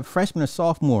a freshman or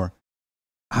sophomore.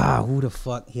 Who the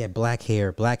fuck? He had black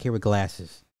hair with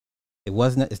glasses.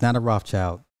 It's not a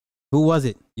Rothschild. Who was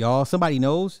it, y'all? Somebody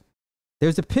knows?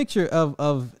 There's a picture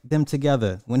of them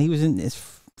together when he was in his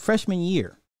freshman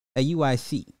year at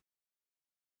UIC.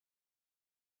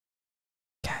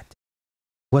 God. It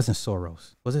wasn't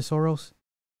Soros. Was it Soros?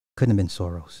 Couldn't have been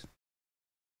Soros.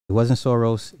 It wasn't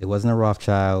Soros. It wasn't a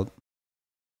Rothschild.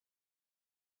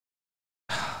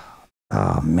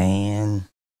 Oh, man.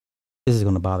 This is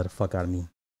going to bother the fuck out of me.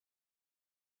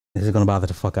 Was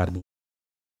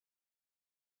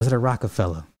it a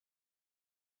Rockefeller?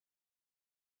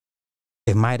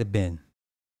 It might have been.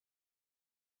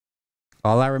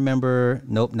 All I remember,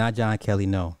 nope, not John Kelly,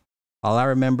 no. All I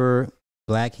remember,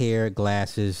 black hair,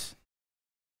 glasses,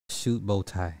 suit, bow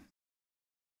tie.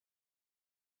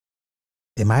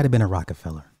 It might have been a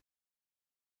Rockefeller.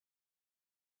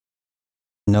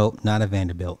 Nope, not a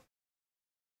Vanderbilt.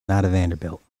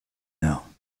 No.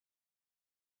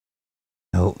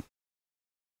 Nope.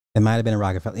 It might have been a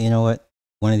Rockefeller. You know what?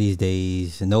 One of these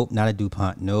days. Nope, not a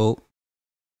DuPont. Nope.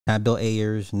 Not Bill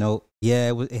Ayers. Nope.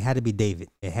 Yeah, it had to be David.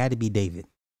 You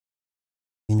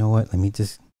know what?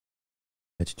 Let's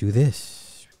do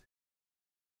this.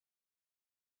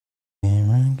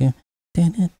 I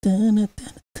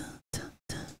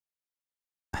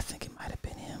think it might have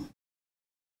been him.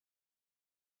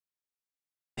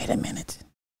 Wait a minute.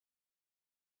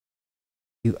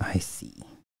 UIC.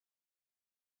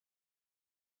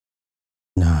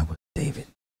 No, it wasn't David.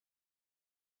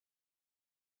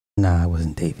 Nah, it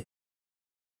wasn't David.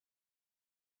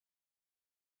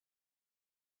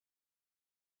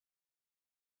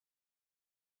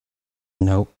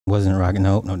 Nope, wasn't Rocket.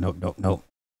 Nope.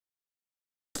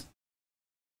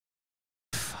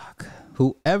 Fuck.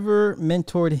 Whoever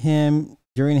mentored him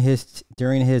during his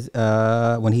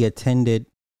when he attended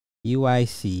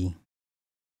UIC,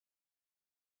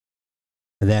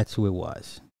 that's who it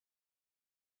was.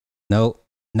 Nope,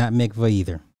 not Mikva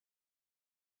either.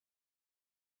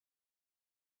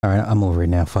 All right, I'm over it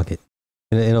now. Fuck it.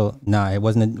 It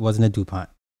wasn't a DuPont.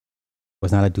 It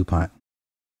was not a DuPont.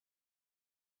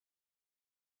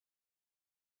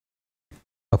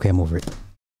 Okay, I'm over it.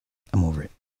 I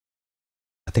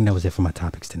think that was it for my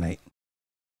topics tonight.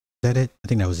 Is that it? I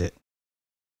think that was it.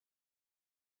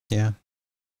 Yeah.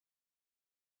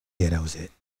 Yeah, that was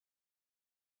it.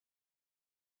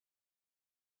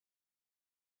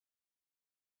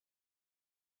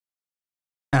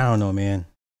 I don't know, man.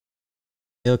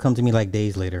 It'll come to me like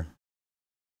days later.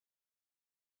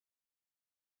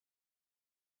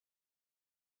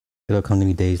 It'll come to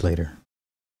me days later.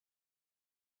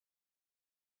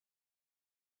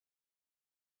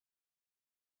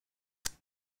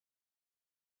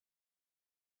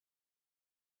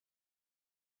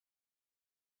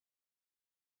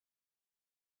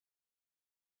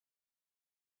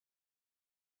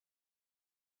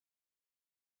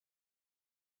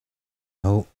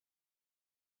 Nope.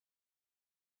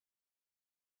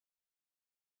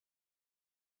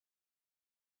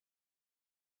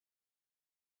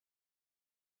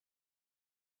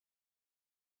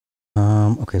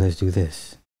 Okay, let's do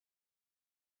this.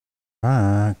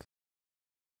 Rock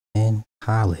in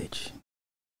college.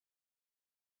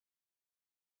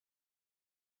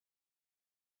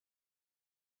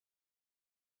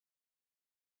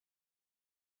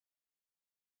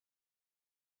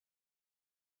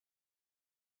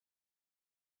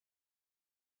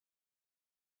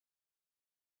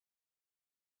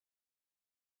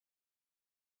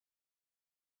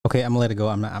 Okay, I'm gonna let it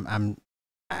go.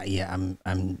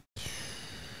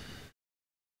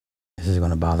 This is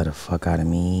gonna bother the fuck out of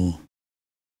me.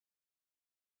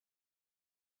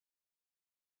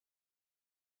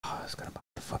 it's gonna bother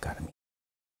the fuck out of me.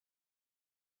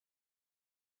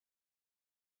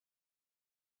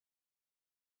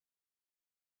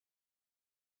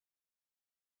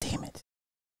 Damn it.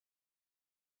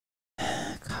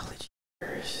 College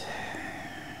years.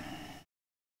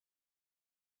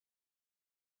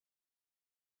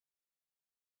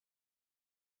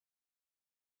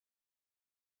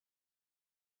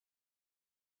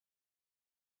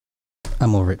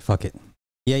 I'm over it. Fuck it.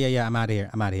 Yeah. I'm out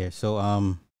of here. So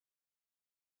I'm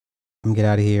gonna get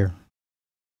out of here.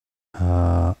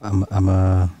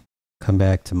 I'm come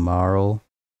back tomorrow.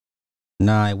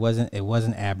 Nah, it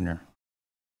wasn't Abner.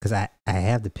 Cause I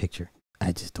have the picture.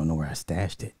 I just don't know where I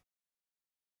stashed it.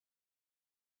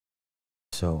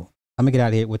 So I'm gonna get out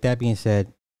of here. With that being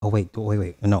said, oh wait.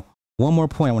 No. One more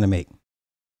point I want to make.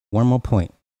 One more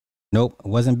point. Nope, it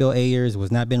wasn't Bill Ayers. It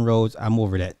was not Ben Rhodes. I'm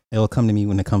over that. It'll come to me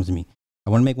when it comes to me. I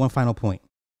want to make one final point.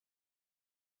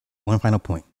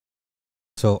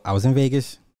 So I was in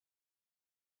Vegas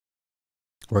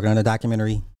working on a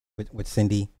documentary with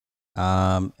Cindy,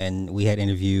 and we had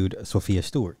interviewed Sophia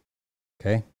Stewart.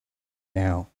 Okay.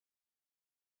 Now,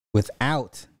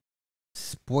 without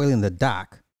spoiling the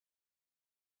doc,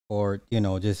 or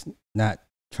just not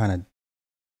trying to.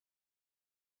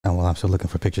 Oh well, I'm still looking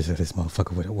for pictures of this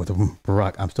motherfucker with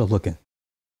Barack. I'm still looking.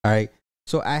 All right.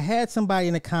 So I had somebody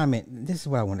in a comment. This is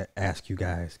what I want to ask you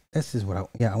guys. This is what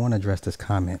I want to address this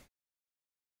comment.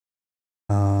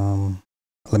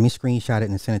 Let me screenshot it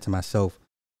and send it to myself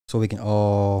so we can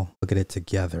all look at it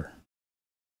together.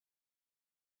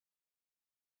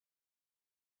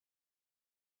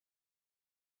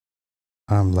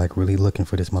 I'm like really looking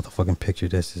for this motherfucking picture.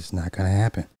 This is not going to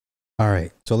happen. All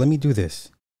right. So let me do this.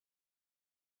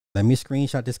 Let me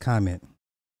screenshot this comment.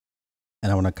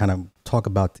 And I want to kind of talk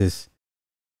about this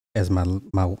as my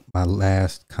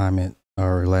last comment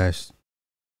or last.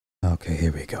 Okay,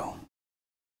 here we go.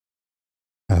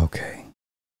 Okay.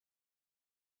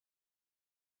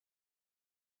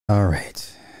 All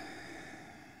right.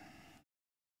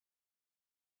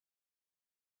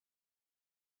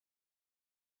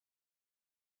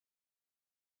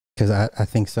 Because I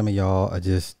think some of y'all are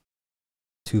just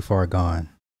too far gone.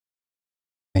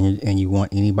 And you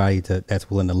want anybody that's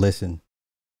willing to listen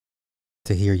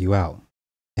to hear you out.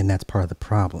 And that's part of the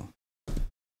problem.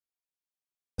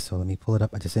 So let me pull it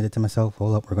up. I just sent it to myself.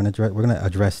 Hold up. We're gonna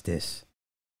address this.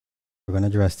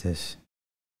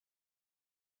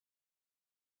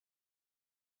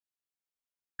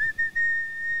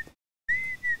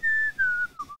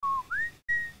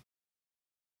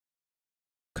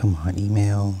 Come on,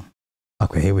 email.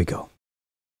 Okay, here we go.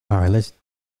 All right,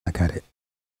 I got it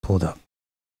pulled up.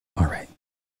 All right.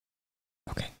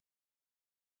 Okay.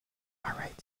 All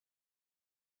right.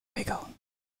 There you go.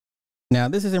 Now,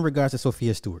 this is in regards to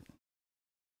Sophia Stewart.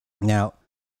 Now,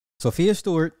 Sophia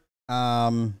Stewart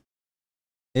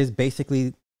is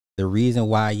basically the reason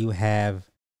why you have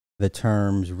the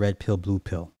terms red pill, blue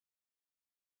pill.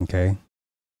 Okay?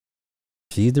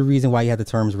 She's the reason why you have the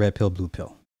terms red pill, blue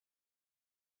pill.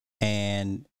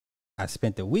 And I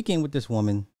spent the weekend with this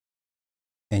woman,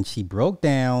 and she broke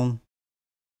down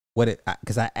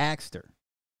because I asked her.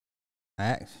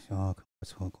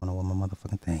 What's going on with my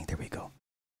motherfucking thing? There we go.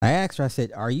 I asked her, I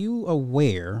said, are you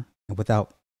aware, and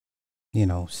without,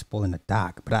 spoiling the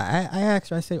doc, but I asked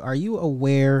her, I said, are you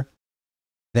aware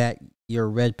that your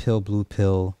red pill, blue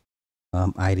pill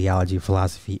ideology,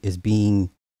 philosophy is being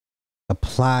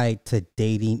applied to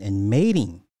dating and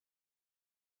mating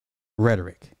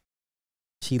rhetoric?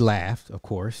 She laughed, of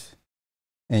course.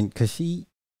 And cause she's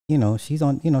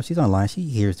online, she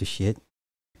hears the shit.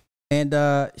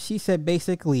 And she said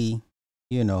basically,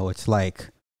 it's like,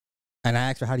 and I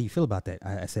asked her, how do you feel about that?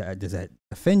 I said, does that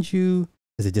offend you?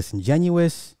 Is it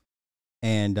disingenuous?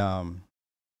 And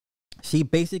she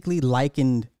basically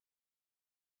likened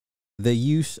the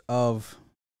use of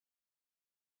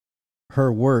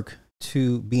her work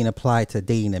to being applied to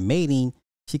dating and mating.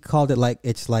 She called it like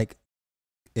it's like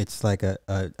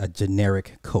a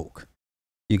generic Coke.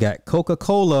 You got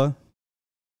Coca-Cola,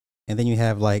 and then you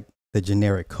have like the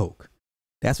generic Coke.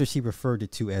 That's what she referred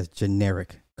it to as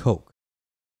generic Coke.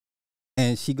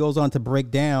 And she goes on to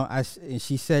break down. And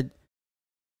she said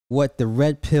what the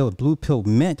red pill, blue pill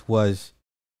meant was,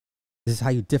 this is how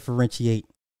you differentiate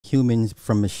humans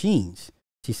from machines.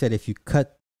 She said if you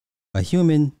cut a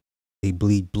human, they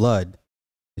bleed blood.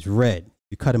 It's red.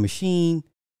 You cut a machine,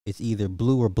 it's either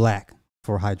blue or black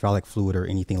for hydraulic fluid or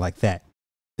anything like that.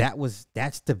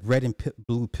 That's the red and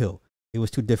blue pill. It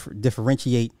was to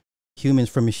differentiate humans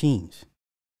from machines.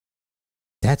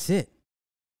 That's it,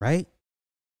 right?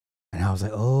 And I was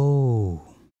like, oh,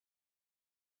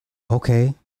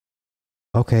 okay.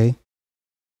 Okay.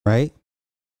 Right?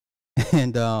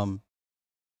 And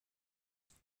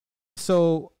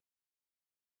so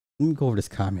let me go over this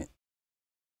comment.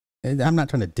 And I'm not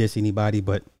trying to diss anybody,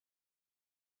 but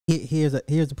here's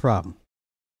the problem.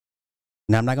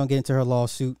 Now I'm not gonna get into her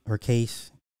lawsuit, her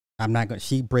case. I'm not gonna.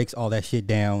 She breaks all that shit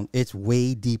down. It's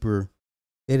way deeper.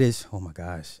 It is. Oh my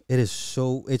gosh. It is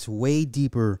so. It's way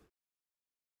deeper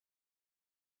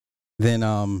than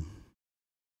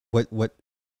what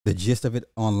the gist of it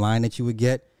online that you would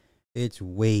get. It's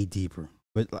way deeper.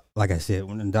 But like I said,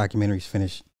 when the documentary's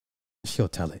finished, she'll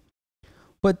tell it.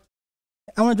 But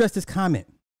I want to address this comment.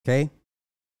 Okay.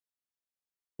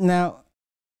 Now,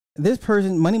 this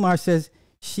person, Money Mars, says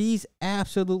she's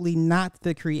absolutely not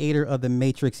the creator of the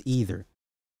Matrix either.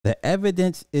 The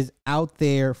evidence is out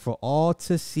there for all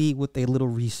to see with a little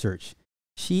research.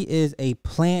 She is a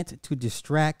plant to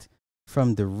distract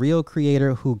from the real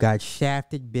creator who got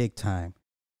shafted big time.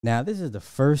 Now, this is the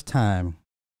first time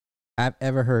I've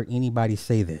ever heard anybody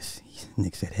say this.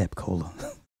 Nick said Hep Cola.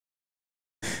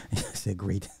 I said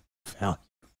great value.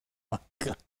 Oh,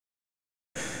 God.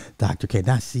 Dr. K,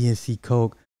 not CNC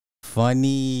Coke.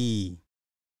 Funny.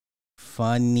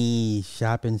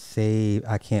 Shop and save.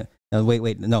 I can't. No,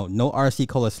 wait. No RC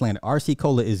Cola slander. RC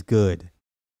Cola is good.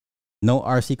 No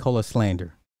RC Cola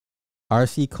slander.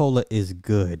 RC Cola is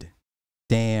good.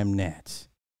 Damn Nats.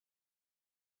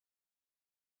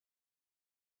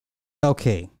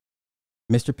 Okay.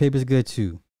 Mr. Pibb is good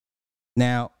too.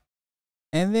 Now,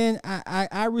 and then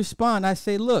I respond. I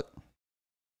say, look,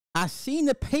 I seen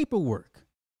the paperwork.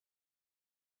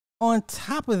 On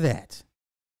top of that,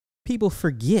 people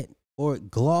forget or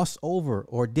gloss over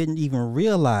or didn't even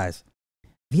realize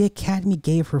the Academy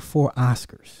gave her 4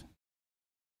 Oscars.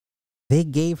 They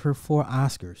gave her 4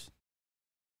 Oscars.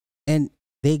 And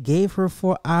they gave her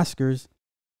 4 Oscars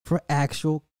for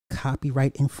actual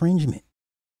copyright infringement.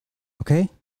 Okay?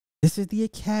 This is the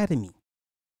Academy.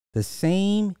 The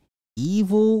same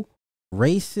evil,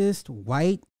 racist,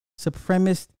 white,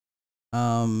 supremacist,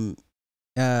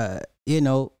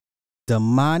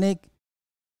 demonic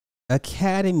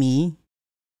Academy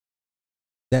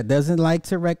that doesn't like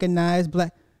to recognize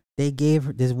black. They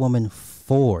gave this woman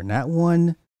 4, not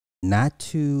 1, not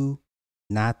 2,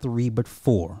 not 3, but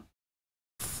 4.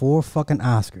 4 fucking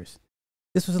Oscars.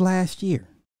 This was last year.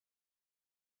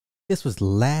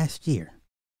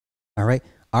 All right.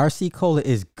 RC Cola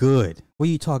is good. What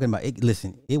are you talking about?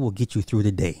 Listen, it will get you through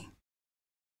the day.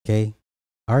 Okay.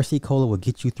 RC Cola will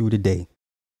get you through the day,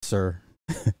 sir.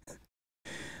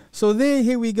 So then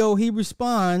here we go. He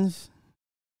responds.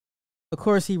 Of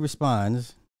course he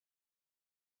responds.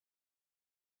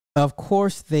 Of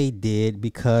course they did,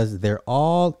 because they're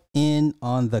all in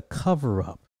on the cover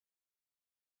up.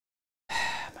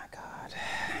 My God.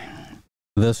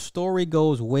 The story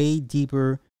goes way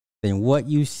deeper than what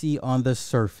you see on the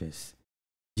surface.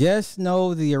 Just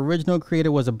know the original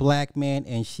creator was a black man,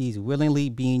 and she's willingly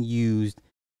being used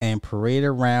and paraded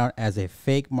around as a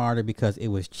fake martyr because it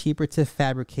was cheaper to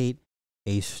fabricate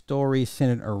a story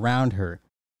centered around her,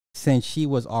 since she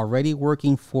was already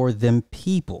working for them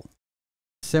people.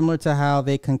 Similar to how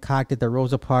they concocted the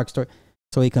Rosa Parks story.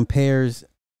 So he compares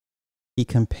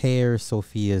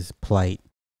Sophia's plight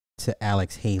to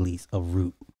Alex Haley's of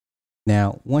Root.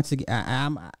 Now, once again,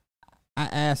 I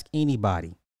ask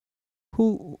anybody,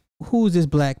 who's this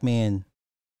black man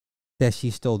that she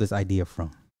stole this idea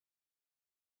from?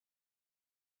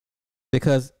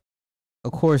 Because,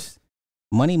 of course,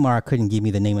 Money Mar couldn't give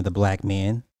me the name of the black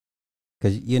man,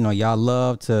 because y'all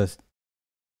love to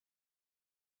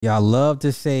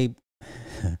say,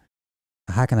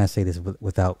 how can I say this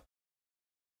without?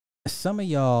 Some of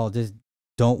y'all just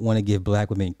don't want to give black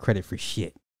women credit for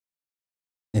shit,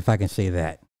 if I can say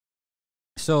that.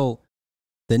 So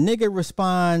the nigga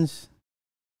responds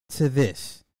to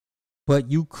this,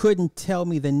 but you couldn't tell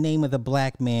me the name of the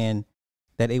black man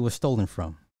that it was stolen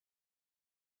from.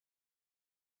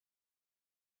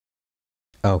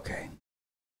 Okay.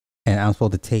 And I'm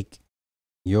supposed to take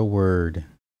your word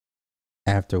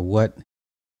after what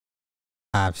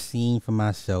I've seen for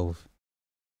myself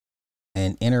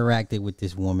and interacted with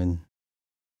this woman.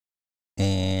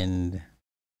 And,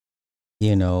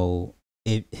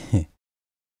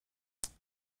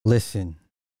 listen,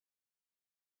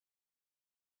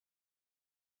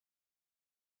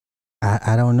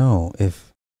 I don't know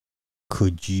if,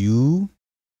 could you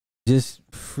just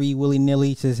free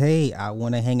willy-nilly says, hey, I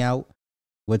want to hang out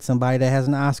with somebody that has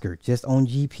an Oscar just on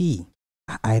GP?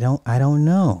 I don't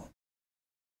know.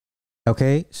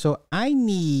 Okay, so I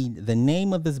need the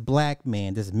name of this black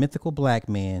man, this mythical black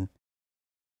man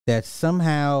that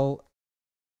somehow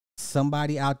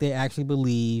somebody out there actually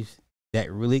believes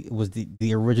that really was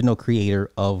the original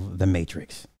creator of the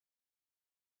Matrix.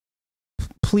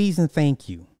 Please and thank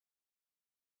you.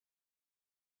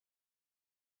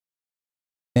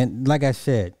 And like I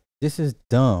said, this is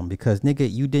dumb because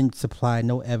nigga, you didn't supply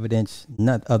no evidence,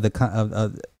 none of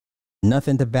the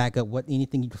nothing to back up what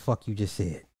anything the fuck you just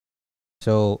said.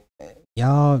 So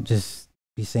y'all just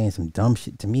be saying some dumb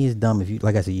shit. To me, it's dumb if you,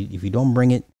 like I said, if you don't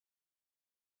bring it,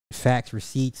 facts,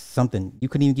 receipts, something. You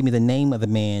couldn't even give me the name of the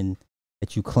man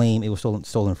that you claim it was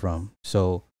stolen from.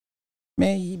 So,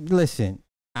 man, listen,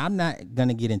 I'm not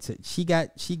gonna get into. She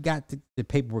got the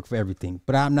paperwork for everything,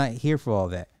 but I'm not here for all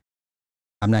that.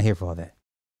 I'm not here for all that.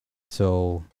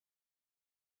 So,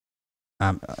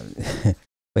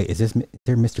 wait, is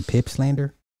there Mr. Pip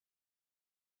slander?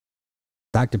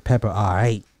 Dr. Pepper, all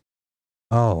right.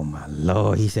 Oh my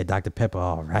Lord, he said Dr. Pepper,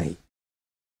 all right.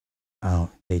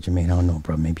 Hey Jermaine, I don't know,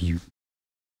 bro. Maybe you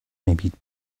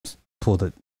pulled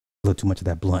a little too much of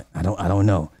that blunt. I don't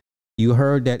know. You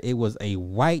heard that it was a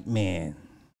white man.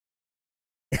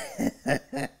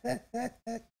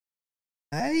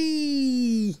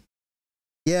 Hey.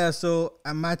 Yeah, so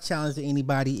my challenge to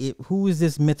anybody, who is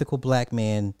this mythical black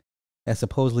man that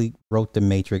supposedly wrote the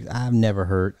Matrix? I've never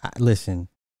heard. Listen,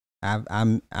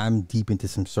 I'm deep into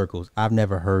some circles. I've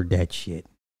never heard that shit.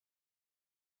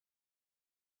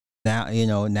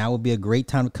 Now would be a great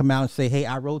time to come out and say, hey,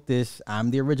 I wrote this.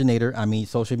 I'm the originator. I mean,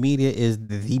 social media is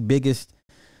the biggest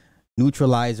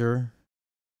neutralizer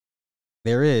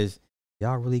there is.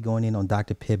 Y'all really going in on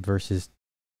Dr. Pibb versus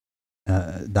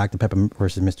Dr. Pepper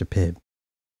versus Mr. Pibb.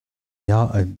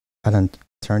 Y'all, I done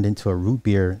turned into a root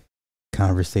beer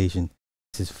conversation.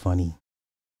 This is funny.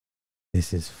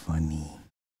 This is funny.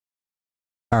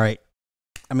 All right,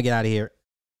 I'm gonna get out of here.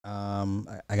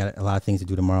 I got a lot of things to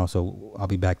do tomorrow, so I'll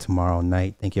be back tomorrow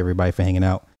night. Thank you everybody for hanging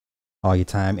out, all your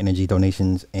time, energy,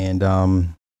 donations, and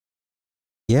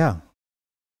yeah.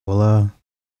 Well,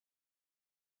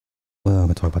 I'm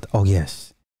gonna talk about. Oh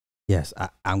yes.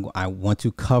 I want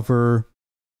to cover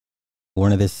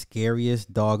one of the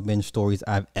scariest dogman stories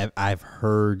I've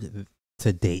heard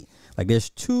to date. Like, there's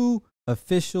 2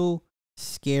 official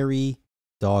scary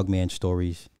dogman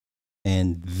stories,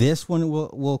 and this one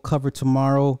we'll cover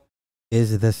tomorrow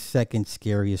is the second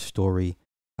scariest story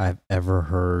I've ever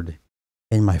heard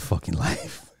in my fucking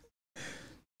life.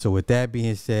 So with that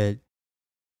being said,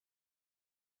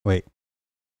 wait,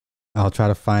 I'll try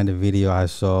to find the video I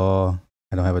saw.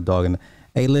 I don't have a dog in.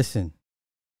 Hey, listen.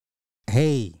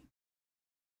 Hey.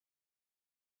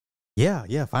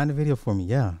 Yeah, find the video for me.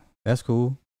 Yeah, that's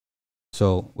cool.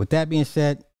 So with that being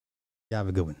said, y'all have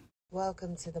a good one.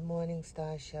 Welcome to the Morning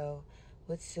Star Show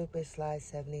with Super Sly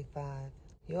 75.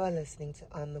 You're listening to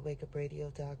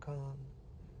onthewakeupradio.com.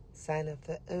 Sign up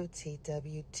for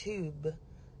OTWTube.com,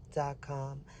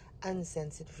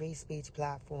 uncensored free speech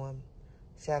platform.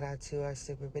 Shout out to our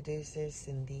super producer,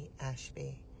 Cindy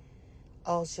Ashby.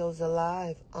 All shows are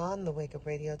live on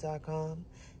thewakeupradio.com.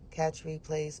 Catch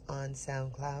replays on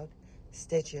SoundCloud,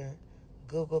 Stitcher,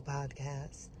 Google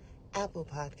Podcasts, Apple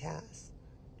Podcasts,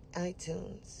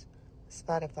 iTunes,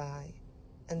 Spotify,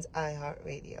 and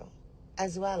iHeartRadio,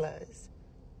 as well as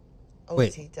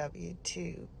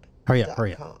OTWTube.com. Hurry up.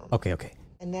 Okay.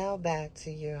 And now back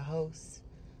to your host,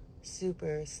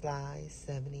 Super Sly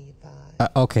 75.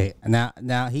 Okay,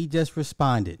 now he just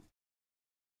responded.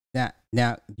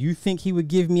 Now, you think he would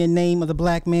give me a name of the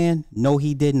black man? No,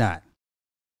 he did not.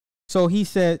 So he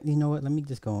said, you know what? Let me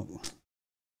just go.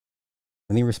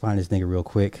 Let me respond to this nigga real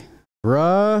quick.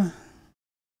 Bruh.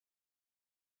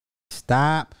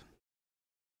 Stop.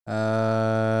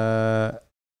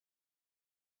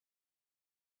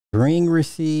 Bring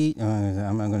receipt.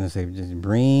 I'm going to say just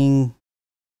bring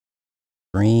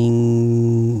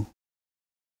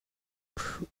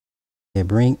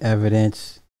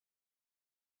evidence.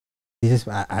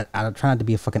 I'm trying to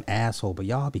be a fucking asshole, but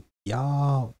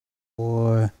y'all,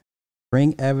 or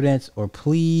bring evidence, or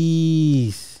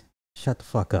please shut the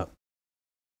fuck up.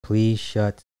 Please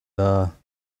shut the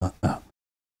fuck up.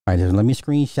 All right, let me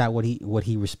screenshot what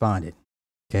he responded.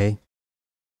 Okay.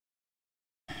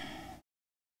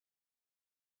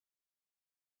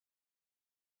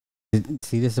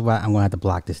 See, this is why I'm gonna have to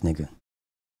block this nigga.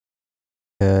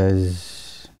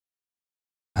 Because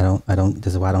this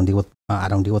is why I don't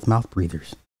deal with mouth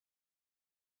breathers.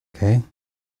 Okay.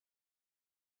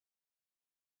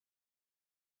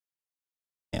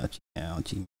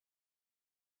 Ouchie.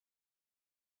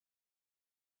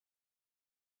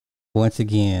 Once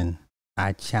again,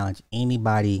 I challenge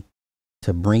anybody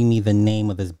to bring me the name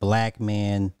of this black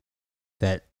man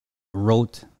that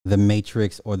wrote The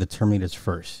Matrix or The Terminators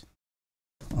first.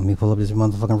 Let me pull up this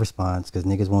motherfucking response because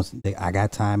niggas wants. I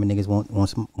got time and niggas want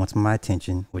some of my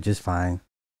attention, which is fine.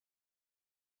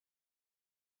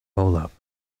 Hold up.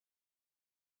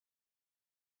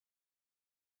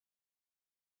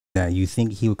 Now you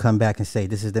think he would come back and say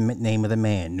this is the name of the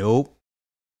man? Nope.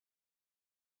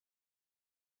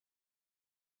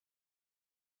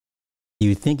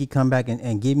 You think he'd come back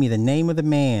and give me the name of the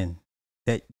man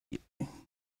that...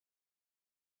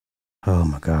 Oh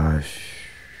my gosh.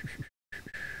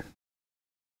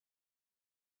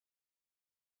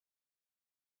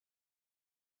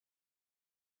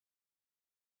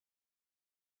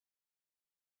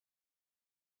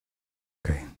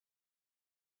 Okay.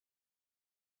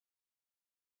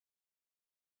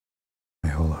 Wait,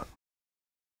 hold up.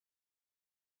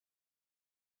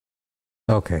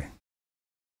 Okay.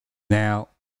 Now,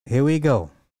 here we go.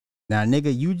 Now,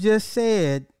 nigga, you just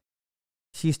said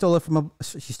she stole it from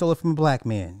a black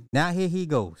man. Now here he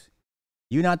goes.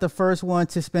 You're not the first one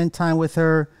to spend time with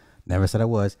her. Never said I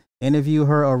was. Interview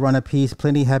her or run a piece.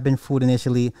 Plenty have been fooled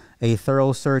initially. A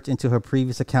thorough search into her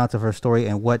previous accounts of her story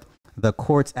and what the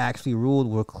courts actually ruled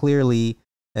will clearly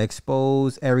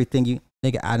expose everything you...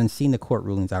 Nigga, I done seen the court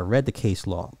rulings. I read the case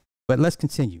law. But let's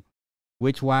continue.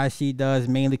 Which why she does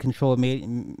mainly control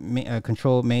mainstream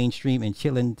and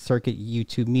chitlin circuit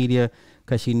YouTube media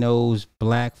because she knows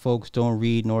black folks don't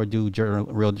read nor do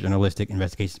real journalistic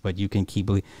investigations. But you can keep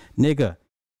believing, nigga.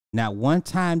 Not one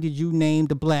time did you name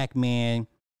the black man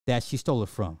that she stole it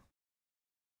from.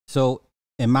 So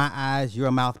in my eyes, you're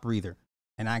a mouth breather,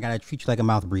 and I gotta treat you like a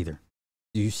mouth breather.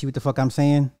 Do you see what the fuck I'm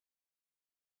saying?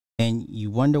 And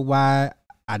you wonder why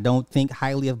I don't think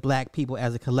highly of black people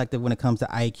as a collective when it comes to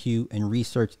IQ and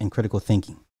research and critical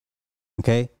thinking.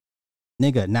 Okay?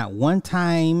 Nigga, not one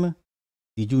time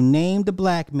did you name the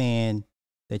black man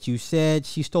that you said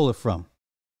she stole it from.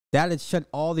 That'd shut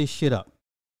all this shit up.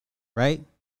 Right?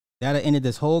 That'd ended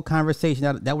this whole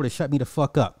conversation. That would have shut me the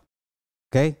fuck up.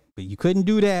 Okay? But you couldn't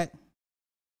do that.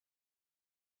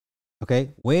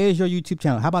 Okay? Where's your YouTube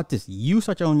channel? How about this? You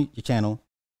start your channel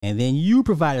and then you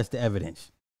provide us the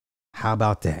evidence. How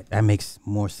about that? That makes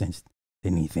more sense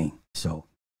than anything. So,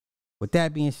 with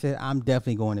that being said, I'm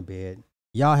definitely going to bed.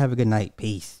 Y'all have a good night.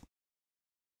 Peace.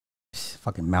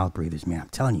 Fucking mouth breathers, man. I'm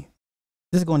telling you.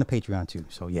 This is going to Patreon too.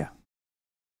 So, yeah.